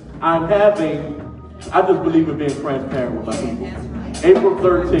 I just believe in being transparent with my people. April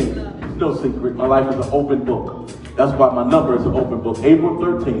 13th, no secret, my life is an open book. That's why my number is an open book. April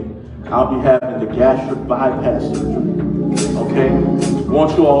 13th, I'll be having the gastric bypass surgery. Okay? I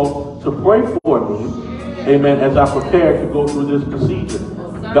want you all to pray for me, amen, as I prepare to go through this procedure.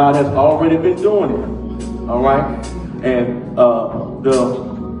 God has already been doing it. All right? And the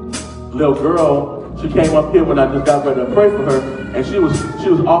little girl, she came up here when I just got ready to pray for her, and she was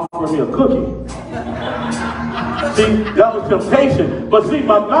offering me a cookie. See, that was temptation. But see,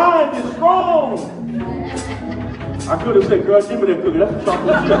 my mind is strong. I could have said, girl, give me that cookie. That's a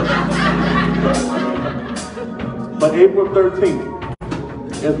chocolate chip. But April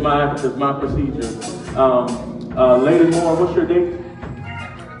 13th is my procedure. Lady Moore, what's your date?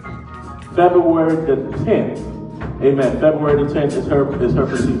 February the 10th. Amen. February the 10th is her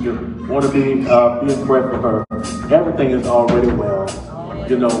procedure. Want to be in prayer for her. Everything is already well.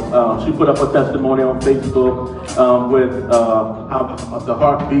 You know, she put up a testimony on Facebook with how the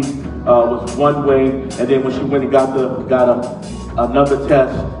heartbeat was one way, and then when she went and got another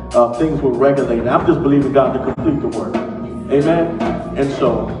test, things were regulated. I'm just believing God to complete the work. Amen. And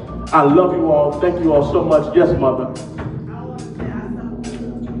so I love you all. Thank you all so much. Yes, Mother.